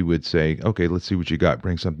 Sometimes he would say, "Okay, let's see what you got.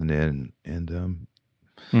 Bring something in," and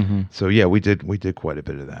so yeah, we did quite a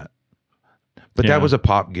bit of that. But that was a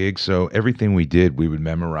pop gig, so everything we did, we would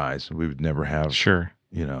memorize. We would never have,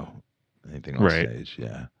 anything on stage.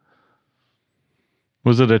 Yeah.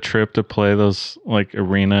 Was it a trip to play those like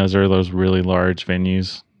arenas or those really large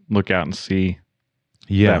venues? Look out and see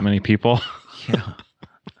that many people. Yeah.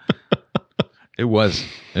 It was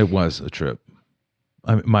a trip.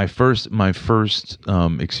 My first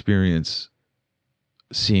experience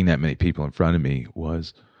seeing that many people in front of me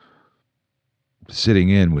was sitting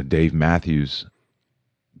in with Dave Matthews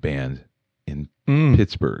Band in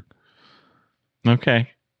Pittsburgh. Okay.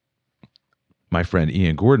 My friend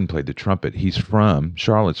Ian Gordon played the trumpet. He's from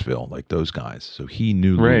Charlottesville, like those guys. So he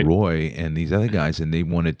knew Leroy and these other guys, and they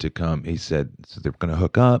wanted to come. He said, so they're going to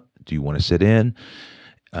hook up. Do you want to sit in?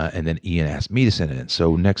 And then Ian asked me to sit in.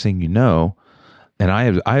 So next thing you know, and I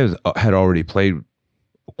had already played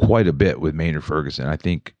quite a bit with Maynard Ferguson. I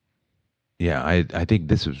think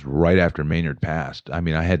this was right after Maynard passed. I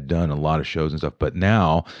mean, I had done a lot of shows and stuff, but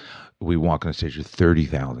now we walk on stage with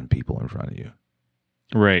 30,000 people in front of you.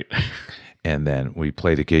 Right. And then we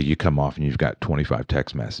play the gig, you come off and you've got 25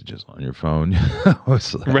 text messages on your phone.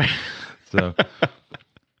 Right.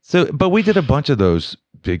 So, but we did a bunch of those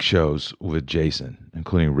big shows with Jason,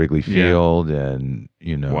 including Wrigley Field and,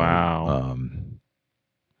 wow.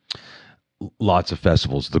 Lots of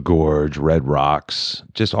festivals, The Gorge, Red Rocks,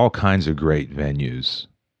 just all kinds of great venues.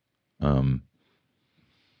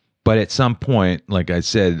 But at some point, like I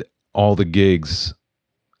said, all the gigs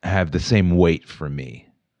have the same weight for me.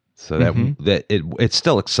 So that it's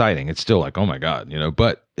still exciting. It's still like, oh my God,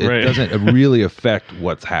 but it doesn't really affect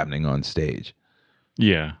what's happening on stage.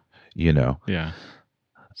 Yeah. Yeah.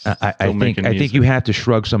 I think you have to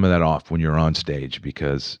shrug some of that off when you're on stage,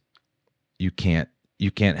 because you can't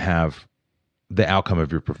have the outcome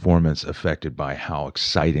of your performance affected by how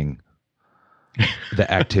exciting the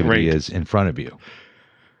activity is in front of you.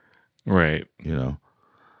 Right. Yeah.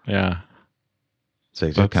 So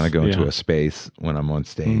I just kind of go into a space when I'm on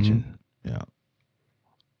stage and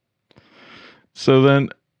So then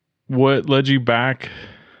what led you back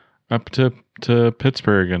up to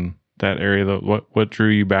Pittsburgh and that area? What drew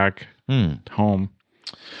you back home?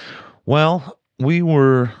 Well, we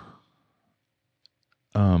were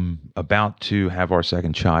about to have our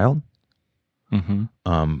second child.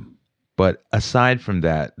 But aside from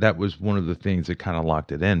that, that was one of the things that kind of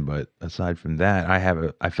locked it in. But aside from that,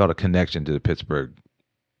 I felt a connection to the Pittsburgh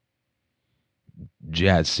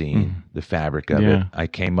jazz scene, the fabric of it. I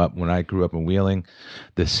came up, when I grew up in Wheeling,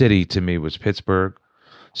 the city to me was Pittsburgh.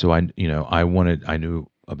 So I knew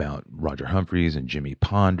about Roger Humphreys and Jimmy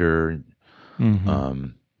Ponder,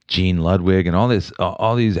 Gene Ludwig, and all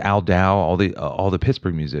these Al Dow, all the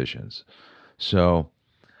Pittsburgh musicians. So,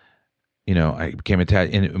 I became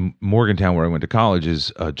attached. In Morgantown, where I went to college,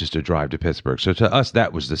 is just a drive to Pittsburgh. So to us,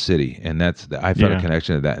 that was the city, and I felt a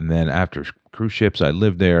connection to that. And then after cruise ships, I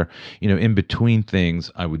lived there. In between things,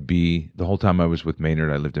 I would be, the whole time I was with Maynard,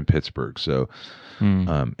 I lived in Pittsburgh. So,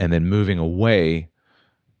 and then moving away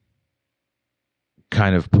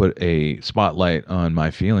kind of put a spotlight on my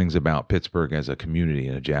feelings about Pittsburgh as a community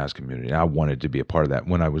and a jazz community. I wanted to be a part of that.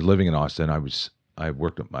 When I was living in Austin, I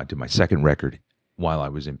did my second record while I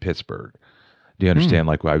was in Pittsburgh. Do you understand?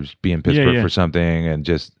 Like, I was be in Pittsburgh for something and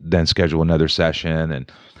just then schedule another session and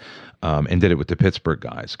did it with the Pittsburgh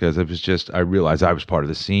guys, because it was just, I realized I was part of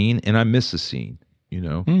the scene and I miss the scene,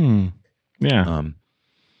 Yeah.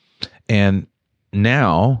 And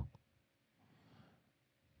now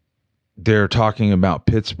they're talking about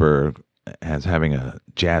Pittsburgh as having a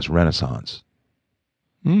jazz renaissance.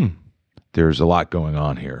 There's a lot going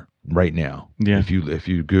on here right now. Yeah. If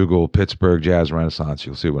you Google Pittsburgh Jazz Renaissance,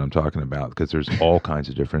 you'll see what I'm talking about, because there's all kinds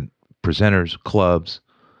of different presenters, clubs,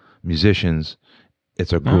 musicians.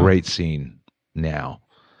 It's a great scene now.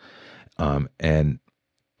 And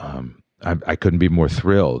I couldn't be more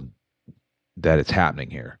thrilled that it's happening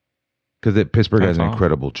here, because Pittsburgh has an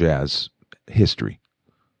incredible jazz history.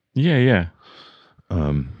 Yeah.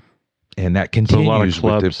 And that continues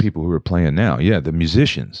with the people who are playing now. Yeah, the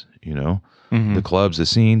musicians, the clubs, the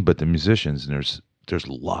scene, but the musicians. And there's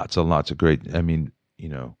lots and lots of great. I mean,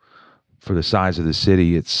 for the size of the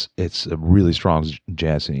city, it's a really strong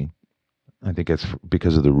jazz scene. I think that's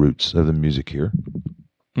because of the roots of the music here.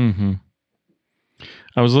 Mm-hmm.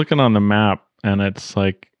 I was looking on the map, and it's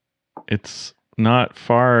not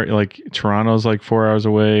far. Like Toronto's like 4 hours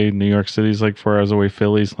away. New York City's like 4 hours away.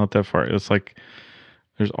 Philly's not that far. It's like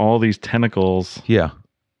there's all these tentacles. Yeah.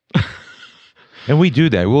 And we do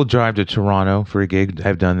that. We'll drive to Toronto for a gig.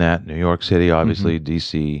 I've done that. New York City, obviously.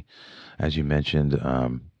 DC, as you mentioned.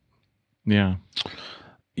 Yeah.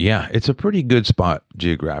 Yeah, it's a pretty good spot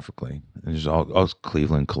geographically. There's all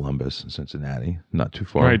Cleveland, Columbus, and Cincinnati. Not too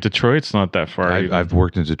far. Right. Detroit's not that far. I've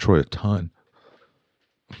worked in Detroit a ton.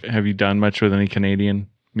 Have you done much with any Canadian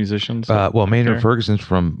musicians? Well, Maynard Ferguson's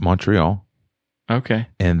from Montreal. Okay.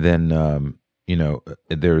 And then,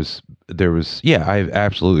 there was, I've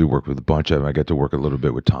absolutely worked with a bunch of them. I got to work a little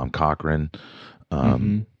bit with Tom Cochran,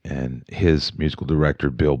 and his musical director,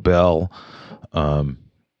 Bill Bell.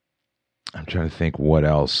 I'm trying to think who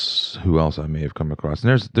else I may have come across.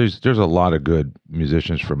 And there's a lot of good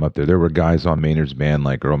musicians from up there. There were guys on Maynard's band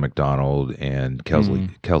like Earl McDonald and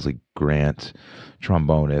Kelsey Grant,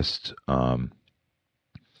 trombonist,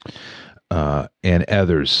 and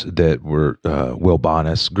others that were Will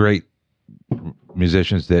Bonas, great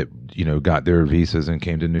musicians that got their visas and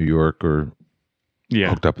came to New York or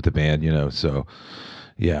hooked up with the band. So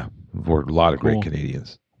yeah, worked a lot of great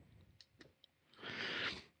Canadians.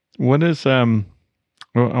 What is I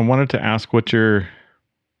wanted to ask what your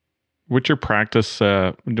practice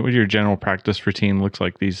what your general practice routine looks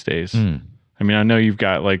like these days. I mean, I know you've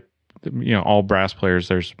got all brass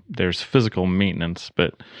players, there's physical maintenance,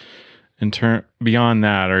 but beyond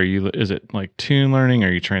that, is it like tune learning,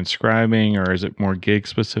 are you transcribing, or is it more gig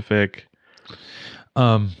specific?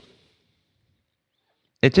 It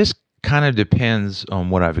just kind of depends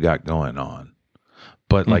on what I've got going on.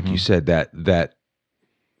 But like you said, that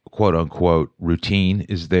quote unquote routine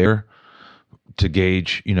is there to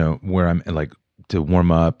gauge, where I'm to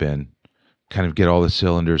warm up and kind of get all the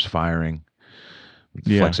cylinders firing,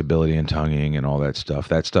 flexibility and tonguing and all that stuff.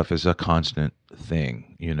 That stuff is a constant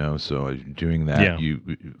thing, so doing that, you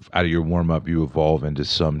out of your warm up, you evolve into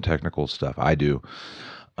some technical stuff. I do.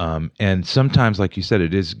 And sometimes, like you said,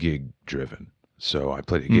 it is gig driven. So I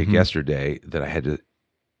played a gig yesterday that I had to,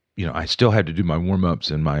 I still had to do my warm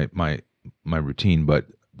ups and my routine, but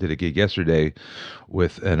did a gig yesterday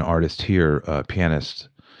with an artist here, pianist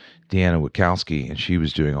Deanna Witkowski, and she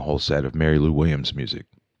was doing a whole set of Mary Lou Williams music,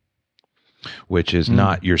 which is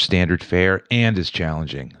not your standard fare and is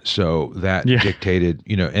challenging. So that dictated,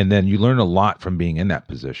 and then you learn a lot from being in that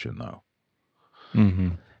position, though.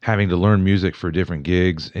 Having to learn music for different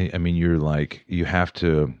gigs. I mean,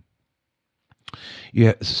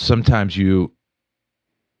 sometimes you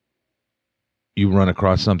run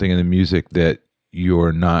across something in the music that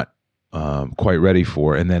you're not quite ready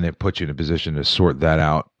for, and then it puts you in a position to sort that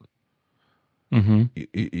out.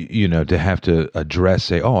 To have to address,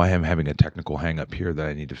 say, oh, I am having a technical hang up here that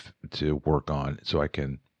I need to work on so I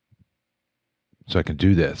can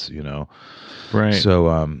do this, Right.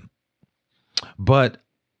 So, but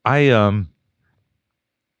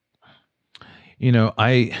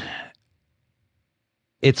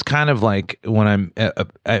it's kind of like when I'm,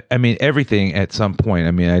 I mean, everything at some point.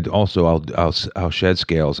 I mean, I'll shed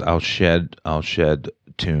scales, I'll shed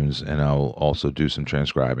tunes, and I'll also do some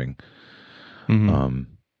transcribing. When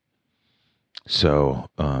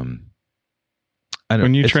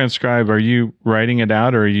you transcribe, are you writing it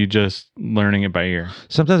out, or are you just learning it by ear?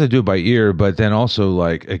 Sometimes I do it by ear, but then also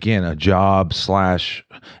again, a job /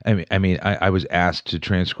 I was asked to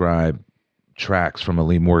transcribe tracks from a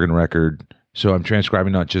Lee Morgan record. So I'm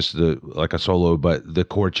transcribing not just a solo, but the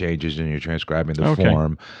chord changes, and you're transcribing the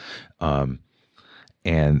form,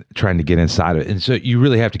 and trying to get inside of it. And so you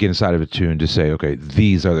really have to get inside of a tune to say, okay,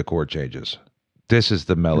 these are the chord changes. This is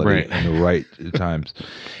the melody and the right times.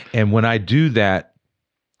 And when I do that,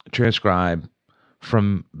 transcribe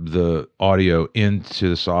from the audio into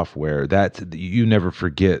the software, that you never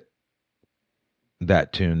forget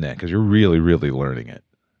that tune then, because you're really, really learning it.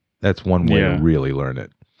 That's one way to really learn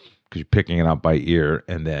it, because you're picking it up by ear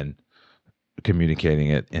and then communicating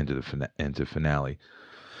it into finale.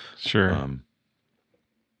 Sure.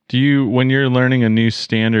 Do you, when you're learning a new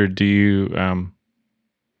standard, do you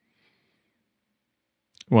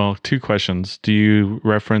well, two questions. Do you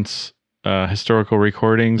reference historical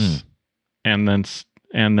recordings, and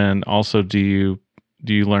then also do you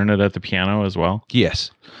learn it at the piano as well? Yes,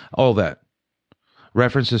 all that.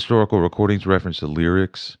 Reference historical recordings, reference the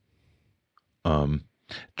lyrics.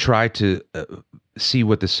 Try to see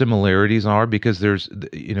what the similarities are, because there's,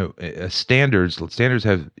 standards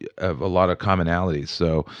have a lot of commonalities.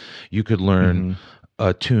 So you could learn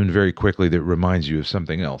a tune very quickly that reminds you of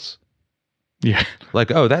something else. Yeah.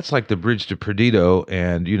 Like, oh, that's like the bridge to Perdido,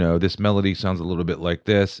 and, this melody sounds a little bit like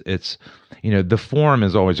this. It's, the form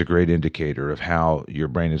is always a great indicator of how your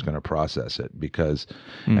brain is going to process it, because,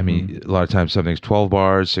 I mean, a lot of times something's 12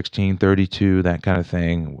 bars, 16, 32, that kind of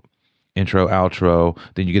thing, intro, outro,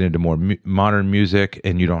 then you get into more modern music,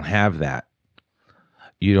 and you don't have that.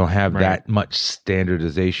 You don't have that much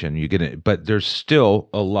standardization. You get it, but there's still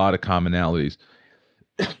a lot of commonalities,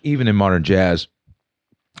 even in modern jazz.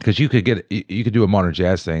 Because you could do a modern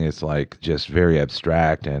jazz thing. It's like just very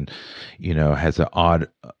abstract, and has an odd,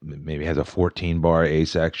 maybe has a 14-bar A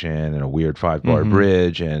section and a weird 5-bar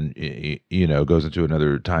bridge, and goes into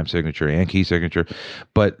another time signature and key signature.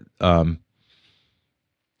 But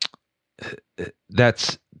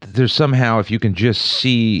there's somehow, if you can just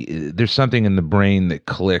see, there's something in the brain that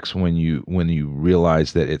clicks when you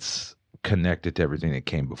realize that it's connected to everything that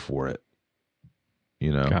came before it.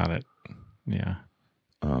 Got it. Yeah.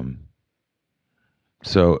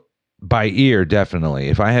 So by ear, definitely.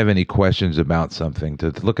 If I have any questions about something, to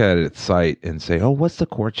look at it at sight and say, oh, what's the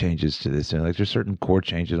chord changes to this? And like, there's certain chord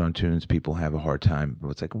changes on tunes people have a hard time.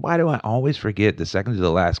 It's like, why do I always forget the second to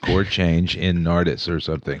the last chord change in Nardis or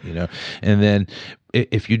something, And then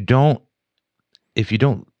if you don't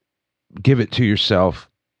give it to yourself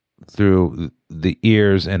through the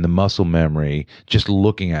ears and the muscle memory, just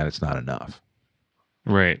looking at it's not enough.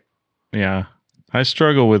 Right. Yeah. I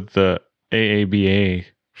struggle with the AABA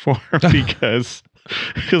form because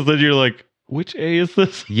then you're like, which A is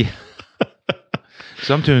this? Yeah.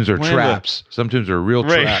 Some tunes are traps. Some tunes are real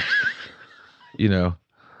traps.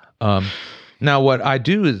 Now what I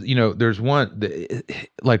do is, there's one,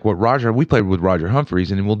 like what we played with Roger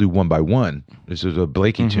Humphreys, and we'll do one by one. This is a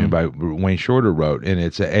Blakey tune by Wayne Shorter wrote, and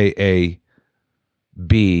it's a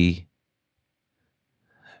B.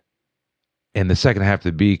 And the second half of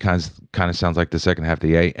the B kind of sounds like the second half of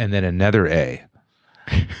the A, and then another A.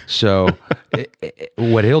 So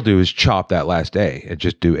what he'll do is chop that last A and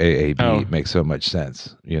just do A, B. It makes so much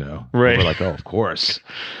sense, Right. And we're like, oh, of course.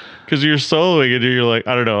 Because you're soloing and you're like,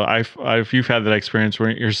 I don't know. If you've had that experience where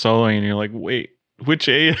you're soloing and you're like, wait, which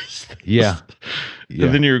A is this? Yeah.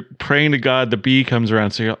 And then you're praying to God the B comes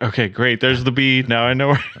around. So you're like, okay, great. There's the B. Now I know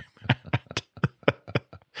where I'm at.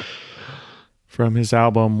 From his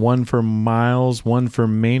album One for Miles, One for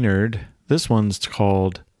Maynard, this one's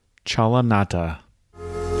called Chalanata.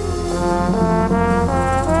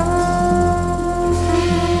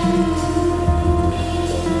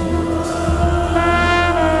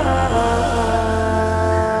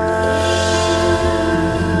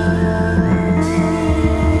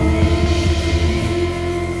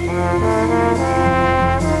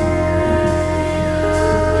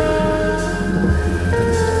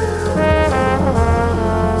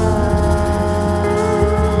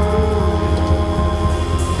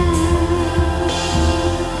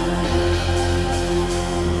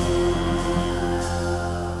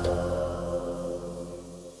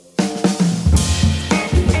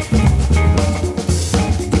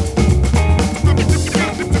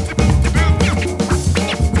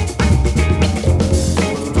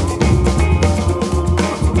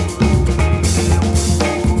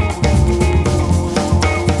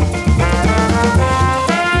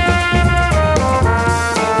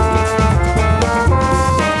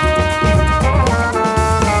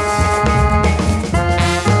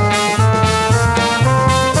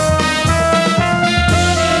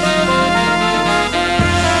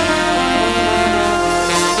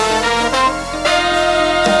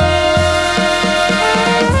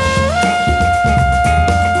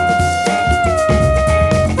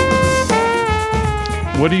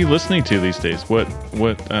 What are you listening to these days? What's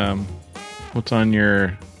on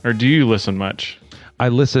your, or do you listen much? I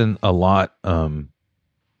listen a lot,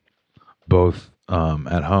 both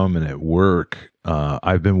at home and at work.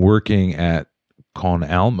 I've been working at Con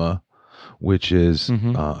Alma, which is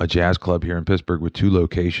a jazz club here in Pittsburgh with 2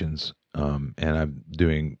 locations, and I'm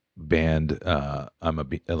doing band. I'm a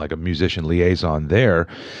musician liaison there,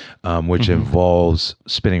 which involves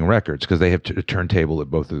spinning records, because they have a turntable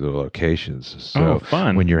at both of the locations. So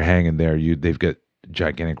fun. When you're hanging there, they've got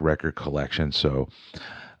gigantic record collection. So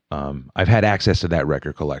I've had access to that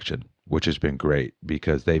record collection which has been great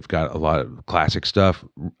because they've got a lot of classic stuff,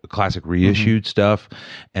 classic reissued stuff,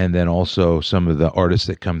 and then also some of the artists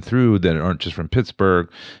that come through that aren't just from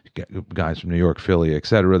Pittsburgh, guys from New York, Philly,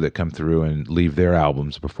 etc., that come through and leave their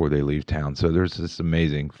albums before they leave town. So there's this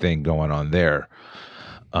amazing thing going on there.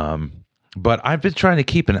 But I've been trying to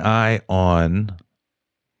keep an eye on,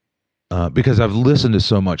 because I've listened to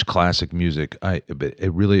so much classic music, I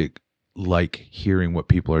really like hearing what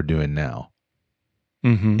people are doing now.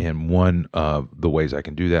 And one of the ways I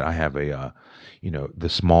can do that, I have the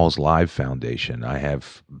Smalls Live Foundation. I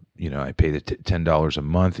have, I pay the $10 a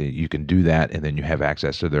month. You can do that, and then you have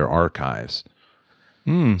access to their archives.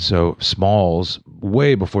 So Smalls,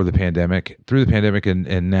 way before the pandemic, through the pandemic,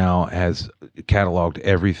 and now has cataloged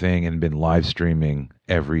everything and been live streaming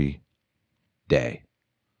every day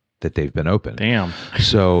that they've been open. Damn.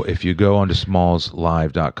 So if you go onto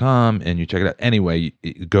smallslive.com and you check it out, anyway,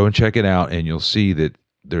 you go and check it out, and you'll see that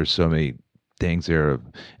there's so many things there.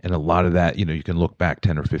 And a lot of that, you can look back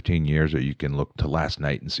 10 or 15 years, or you can look to last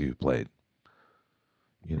night and see who played.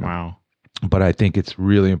 Wow. But I think it's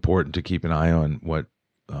really important to keep an eye on what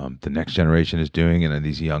the next generation is doing. And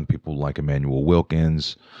these young people like Emmanuel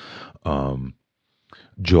Wilkins,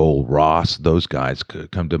 Joel Ross, those guys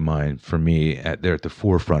come to mind for me. They're at the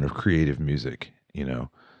forefront of creative music,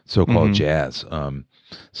 so-called jazz.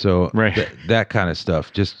 So right. that kind of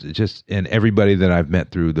stuff, just and everybody that I've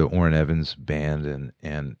met through the Orrin Evans band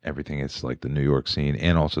and everything, it's like the New York scene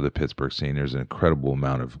and also the Pittsburgh scene. There's an incredible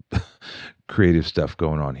amount of creative stuff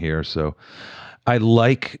going on here. So I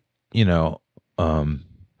like,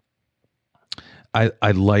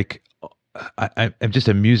 I'm just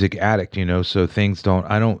a music addict, so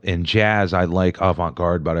in jazz, I like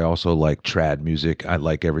avant-garde, but I also like trad music. I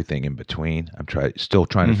like everything in between. I'm still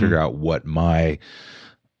trying to figure out what my,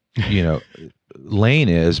 lane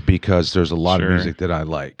is, because there's a lot of music that I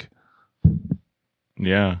like.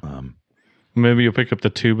 Yeah. Maybe you'll pick up the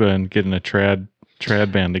tuba and get in a trad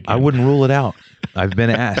band again. I wouldn't rule it out. I've been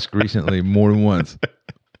asked recently more than once.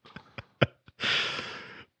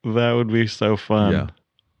 That would be so fun.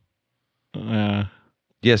 Yeah.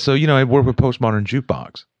 Yeah, so I work with Postmodern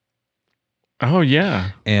Jukebox. Oh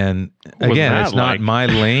yeah, and again, it's not my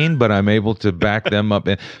lane, but I'm able to back them up.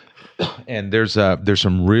 And there's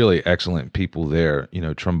some really excellent people there.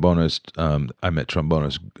 Trombonist. I met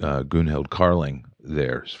trombonist Gunhild Carling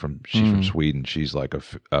there. She's from Sweden. She's like a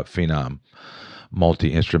phenom,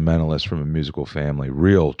 multi-instrumentalist from a musical family,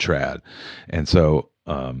 real trad. And so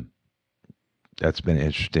that's been an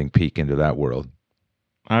interesting peek into that world.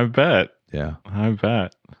 I bet. Yeah. I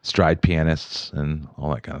bet. Stride pianists and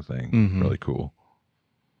all that kind of thing. Really cool.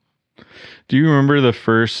 Do you remember the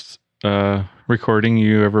first recording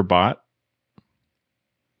you ever bought?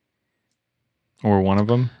 Or one of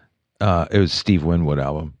them? It was Steve Winwood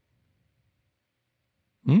album.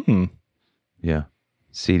 Yeah.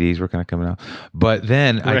 CDs were kind of coming out. But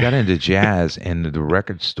then I got into jazz, and the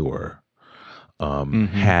record store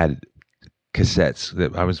had cassettes.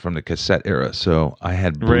 That I was from the cassette era, so I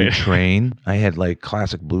had Blue Train. I had like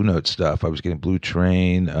classic Blue Note stuff. I was getting Blue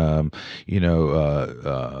Train,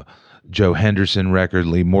 Joe Henderson record,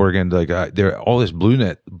 Lee Morgan. Like there, all this Blue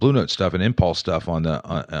Note stuff and Impulse stuff on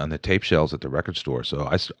the tape shelves at the record store.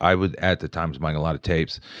 So I would at the time was buying a lot of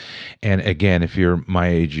tapes. And again, if you're my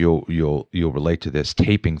age, you'll relate to this,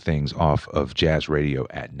 taping things off of jazz radio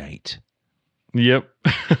at night. Yep.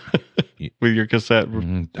 With your cassette.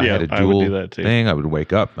 I had a dual thing. I would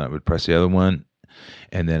wake up and I would press the other one.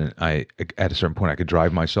 And then at a certain point, I could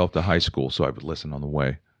drive myself to high school. So I would listen on the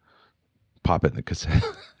way, pop it in the cassette.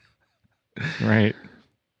 Right.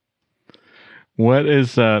 What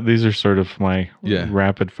is, these are sort of my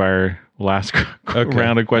rapid fire last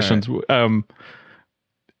round of questions. Right.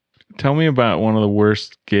 Tell me about one of the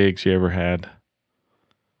worst gigs you ever had.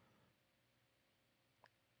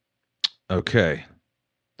 Okay.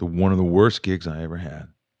 One of the worst gigs I ever had.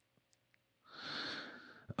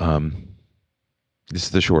 This is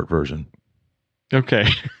the short version. Okay.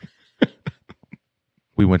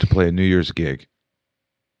 We went to play a New Year's gig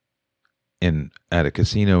at a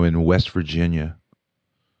casino in West Virginia.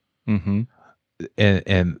 And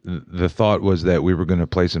the thought was that we were going to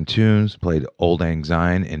play some tunes, played Old Lang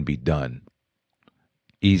Syne, and be done.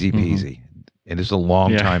 Easy peasy. And it's a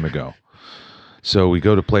long time ago. So we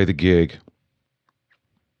go to play the gig.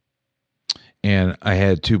 And I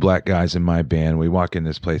had two black guys in my band. We walk in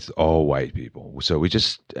this place, all white people. So we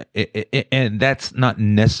just, and that's not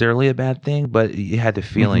necessarily a bad thing, but you had the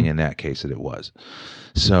feeling in that case that it was.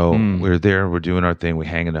 So we're there, we're doing our thing. We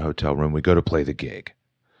hang in the hotel room. We go to play the gig.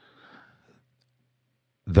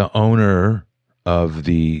 The owner of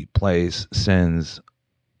the place sends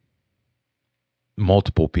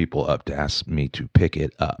multiple people up to ask me to pick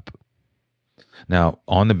it up. Now,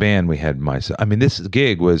 on the band, we had myself. I mean, this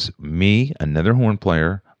gig was me, another horn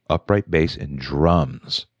player, upright bass, and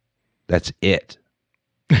drums. That's it.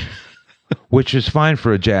 Which is fine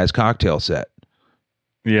for a jazz cocktail set.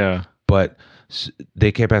 Yeah. But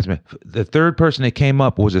they kept asking me. The third person that came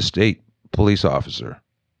up was a state police officer.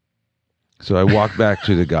 So I walked back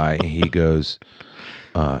to the guy, and he goes,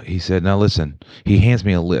 he said, now listen, he hands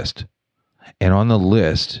me a list. And on the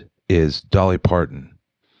list is Dolly Parton,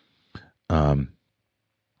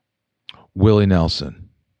 Willie Nelson,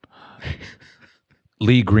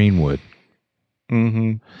 Lee Greenwood.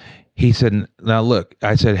 Mm-hmm. He said, now look,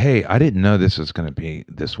 I said, hey, I didn't know this was going to be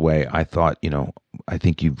this way. I thought, I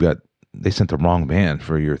think they sent the wrong band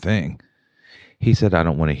for your thing. He said, I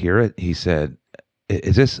don't want to hear it. He said,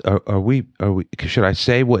 is this, are we, should I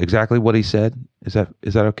say exactly what he said? Is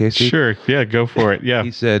that okay, Steve? Sure. Yeah, go for it. Yeah.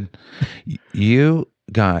 He said, you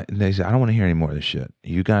guys, they said, I don't want to hear any more of this shit.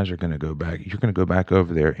 You guys are going to go back. You're going to go back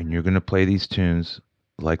over there and you're going to play these tunes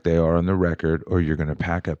like they are on the record, or you're going to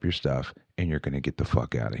pack up your stuff and you're going to get the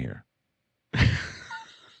fuck out of here.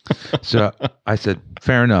 So I said,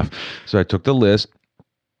 fair enough. So I took the list.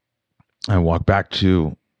 I walked back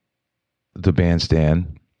to the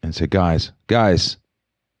bandstand and said, guys.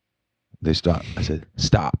 They stopped. I said,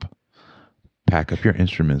 stop. Pack up your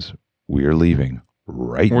instruments. We are leaving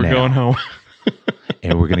right now. We're going home.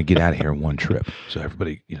 And we're going to get out of here in one trip. So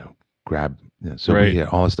everybody, grab. So right. we had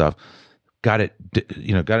all the stuff. Got it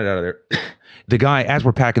out of there. The guy, as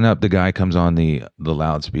we're packing up, the guy comes on the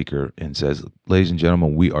loudspeaker and says, ladies and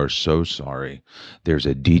gentlemen, we are so sorry. There's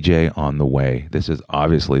a DJ on the way. This is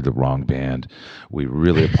obviously the wrong band. We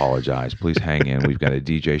really apologize. Please hang in. We've got a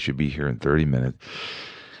DJ should be here in 30 minutes.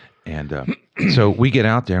 And so we get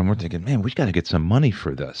out there and we're thinking, man, we got to get some money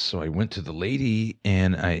for this. So I went to the lady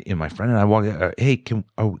and my friend and I walked out, hey, can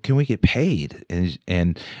we get paid?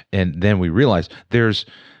 And then we realized there's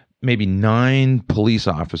maybe 9 police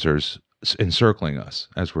officers encircling us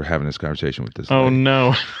as we're having this conversation with this lady. Oh,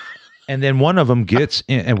 no. And then one of them gets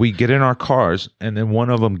in, and we get in our cars, and then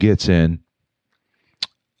one of them gets in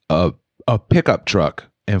a pickup truck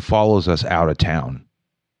and follows us out of town.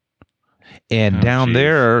 And down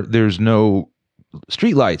there's no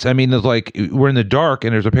street lights. I mean, it's like we're in the dark,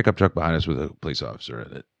 and there's a pickup truck behind us with a police officer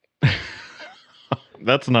in it.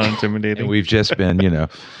 That's not intimidating. And we've just been,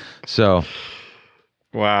 so.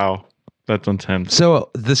 Wow. That's intense. So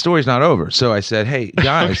the story's not over. So I said, hey,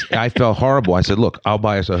 guys, I felt horrible. I said, look, I'll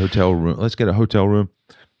buy us a hotel room. Let's get a hotel room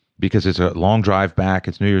because it's a long drive back.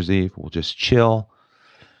 It's New Year's Eve. We'll just chill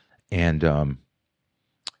and go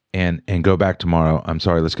back tomorrow. I'm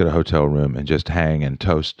sorry, let's get a hotel room and just hang and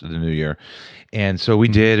toast the new year. And so we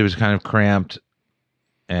did. It was kind of cramped.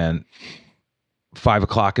 And 5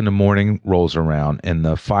 o'clock in the morning rolls around and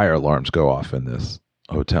the fire alarms go off in this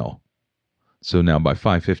hotel. So now by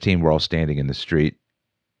 5:15, we're all standing in the street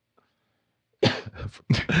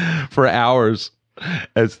for hours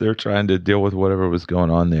as they're trying to deal with whatever was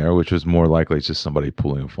going on there, which was more likely just somebody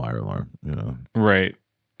pulling a fire alarm, Right.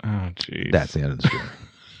 Oh, jeez. That's the end of the story.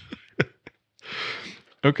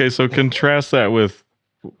 Okay, so contrast that with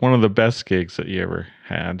one of the best gigs that you ever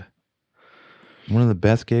had. One of the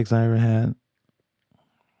best gigs I ever had?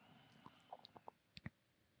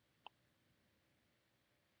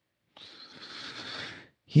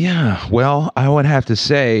 Yeah, well, I would have to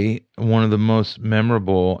say one of the most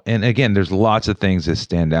memorable, and again, there's lots of things that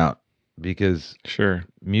stand out because sure,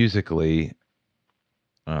 musically,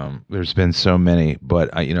 there's been so many, but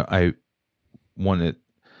I wanted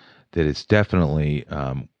that it's definitely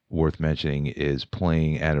worth mentioning is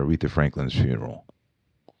playing at Aretha Franklin's funeral.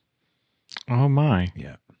 Oh my!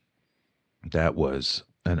 Yeah, that was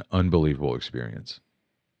an unbelievable experience.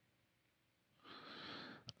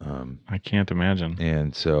 I can't imagine.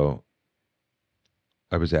 And so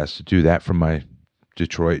I was asked to do that from my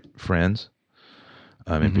Detroit friends.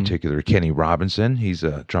 In particular, Kenny Robinson. He's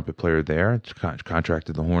a trumpet player there.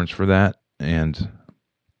 Contracted the horns for that. And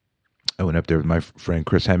I went up there with my friend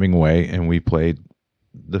Chris Hemingway, and we played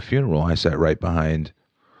the funeral. I sat right behind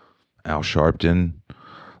Al Sharpton,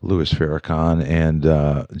 Louis Farrakhan,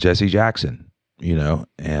 and Jesse Jackson,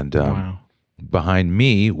 And wow. Behind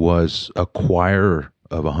me was a choir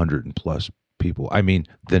of 100 plus people. I mean,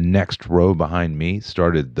 the next row behind me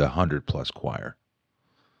started the 100 plus choir.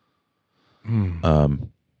 And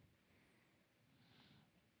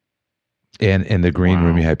in the green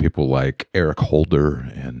room, you had people like Eric Holder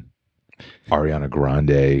and Ariana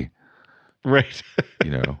Grande, right?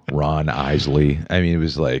 Ron Isley. I mean,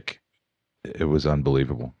 it was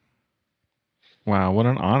unbelievable. Wow, what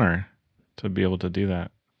an honor to be able to do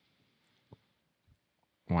that.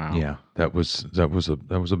 Wow. Yeah, that was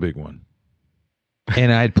a big one.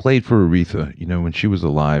 And I had played for Aretha, when she was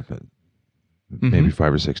alive, maybe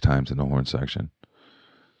 5 or 6 times in the horn section.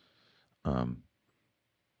 What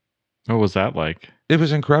was that like? It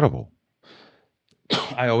was incredible.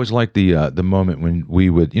 I always liked the moment when we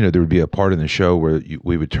would, there would be a part in the show where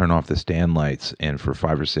we would turn off the stand lights, and for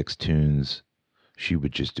 5 or 6 tunes, she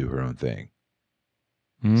would just do her own thing.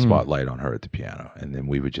 Spotlight on her at the piano, and then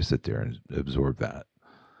we would just sit there and absorb that.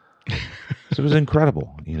 So it was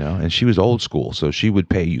incredible, and she was old school, so she would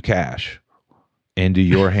pay you cash into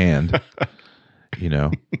your hand.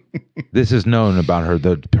 This is known about her.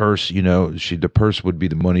 The purse, the purse would be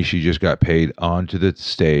the money she just got paid onto the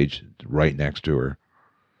stage right next to her.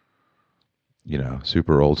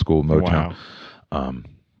 Super old school Motown. Wow.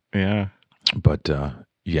 Yeah. But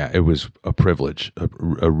yeah, it was a privilege,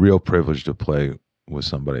 a real privilege to play with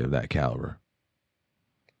somebody of that caliber.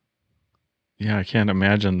 Yeah, I can't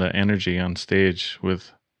imagine the energy on stage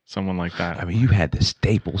with someone like that. I mean, you had the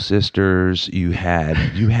Staple Sisters. You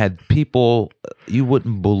had people you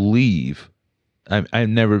wouldn't believe. I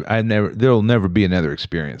never. There'll never be another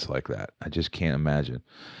experience like that. I just can't imagine.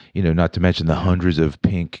 Not to mention the hundreds of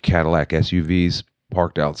pink Cadillac SUVs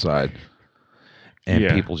parked outside,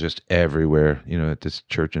 and people just everywhere. At this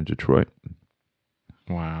church in Detroit.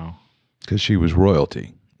 Wow. Because she was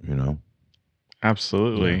royalty.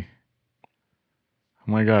 Absolutely. Yeah.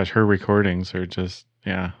 Oh my gosh, her recordings are just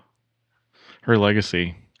her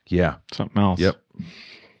legacy. Yeah. Something else. Yep.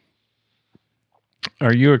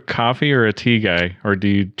 Are you a coffee or a tea guy, or do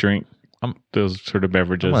you drink those sort of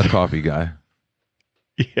beverages? I'm a coffee guy.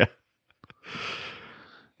 Yeah.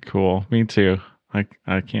 Cool. Me too.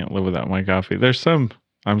 I can't live without my coffee.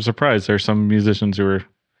 I'm surprised there's some musicians who are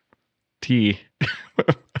tea.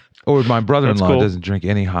 Or my brother-in-law doesn't drink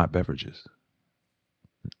any hot beverages.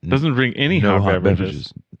 Doesn't drink any hot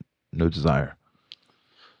beverages. No desire.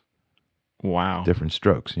 Wow. Different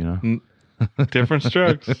strokes, Different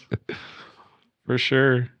strokes. For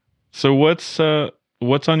sure. So what's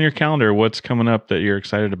on your calendar? What's coming up that you're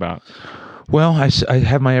excited about? Well, I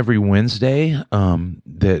have my every Wednesday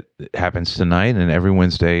that happens tonight, and every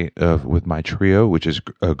Wednesday with my trio, which is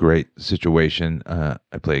a great situation. I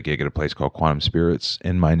play a gig at a place called Quantum Spirits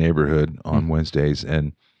in my neighborhood on Wednesdays,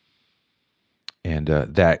 and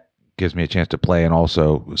that gives me a chance to play and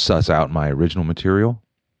also suss out my original material.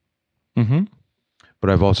 Mm-hmm. But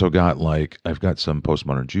I've also got some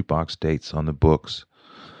postmodern jukebox dates on the books.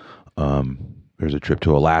 There's a trip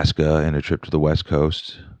to Alaska and a trip to the West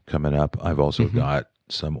Coast coming up. I've also got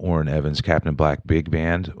some Orrin Evans Captain Black Big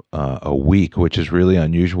Band a week, which is really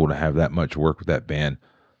unusual to have that much work with that band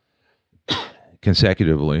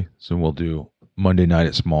consecutively. So we'll do Monday night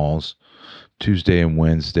at Smalls, Tuesday and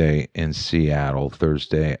Wednesday in Seattle,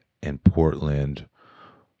 Thursday in Portland,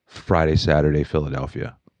 Friday, Saturday,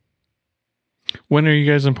 Philadelphia. When are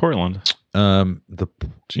you guys in Portland? Do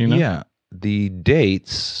you know? Yeah, the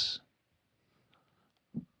dates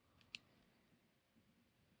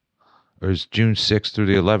is June 6th through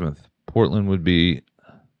the 11th. Portland would be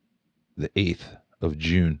the 8th of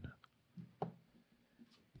June.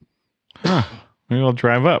 Huh. Maybe I'll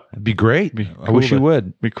drive up. It'd be great. I wish you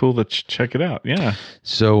would. Be cool to check it out. Yeah.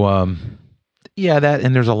 So, that,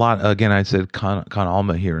 and there's a lot. Again, I said Con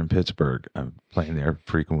Alma here in Pittsburgh. I'm playing there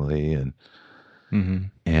frequently, and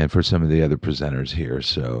for some of the other presenters here.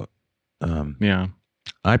 So,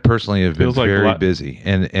 I personally have been very busy,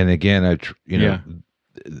 and again,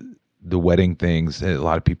 the wedding things. A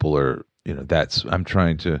lot of people are, I'm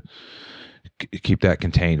trying to keep that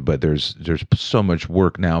contained, but there's so much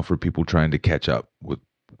work now for people trying to catch up with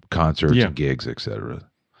concerts and gigs, etc.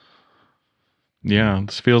 Yeah,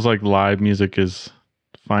 this feels like live music is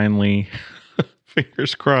finally,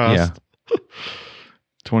 fingers crossed. Yeah.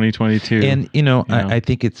 2022. And I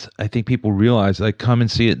think people realize, come and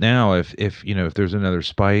see it now. If there's another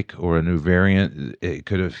spike or a new variant, it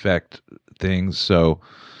could affect things. So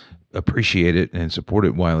appreciate it and support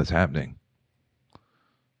it while it's happening.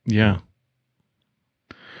 Yeah.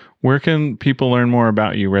 Where can people learn more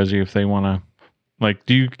about you, Reggie, if they want to?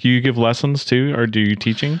 Do you give lessons too, or do you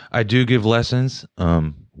teaching? I do give lessons,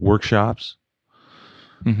 workshops,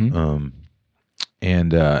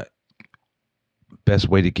 and best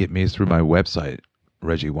way to get me is through my website,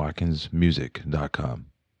 ReggieWatkinsMusic.com.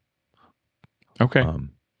 Okay.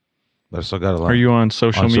 But I still got a lot. Are you on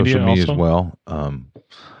social media as well?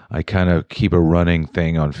 I kind of keep a running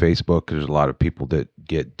thing on Facebook. There's a lot of people that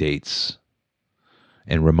get dates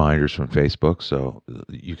and reminders from Facebook, so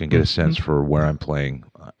you can get a sense for where I'm playing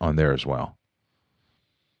on there as well.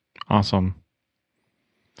 Awesome.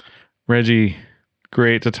 Reggie,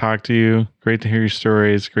 great to talk to you. Great to hear your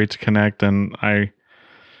stories. Great to connect. And I'm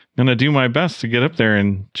going to do my best to get up there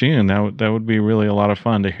in June. That would be really a lot of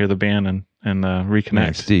fun to hear the band and reconnect.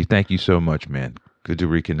 Man, Steve, thank you so much, man. Good to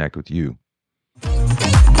reconnect with you.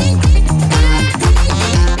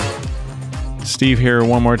 Steve here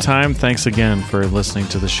one more time. Thanks again for listening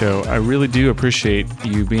to the show. I really do appreciate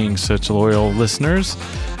you being such loyal listeners.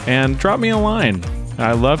 And drop me a line.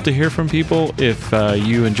 I love to hear from people. If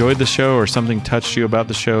you enjoyed the show or something touched you about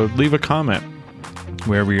the show, leave a comment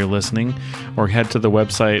wherever you're listening, or head to the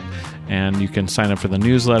website and you can sign up for the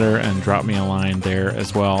newsletter and drop me a line there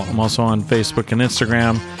as well. I'm also on Facebook and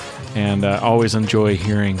Instagram, and always enjoy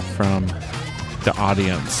hearing from the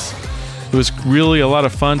audience. It was really a lot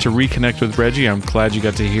of fun to reconnect with Reggie. I'm glad you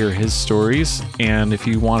got to hear his stories. And if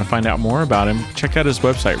you want to find out more about him, check out his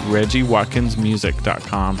website,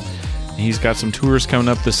 ReggieWatkinsMusic.com. He's got some tours coming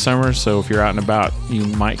up this summer, so if you're out and about, you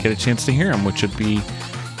might get a chance to hear him, which would be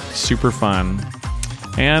super fun.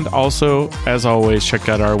 And also, as always, check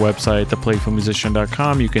out our website,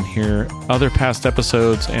 theplayfulmusician.com. You can hear other past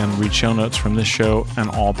episodes and read show notes from this show and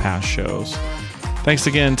all past shows. Thanks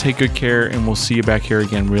again, take good care, and we'll see you back here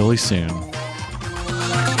again really soon.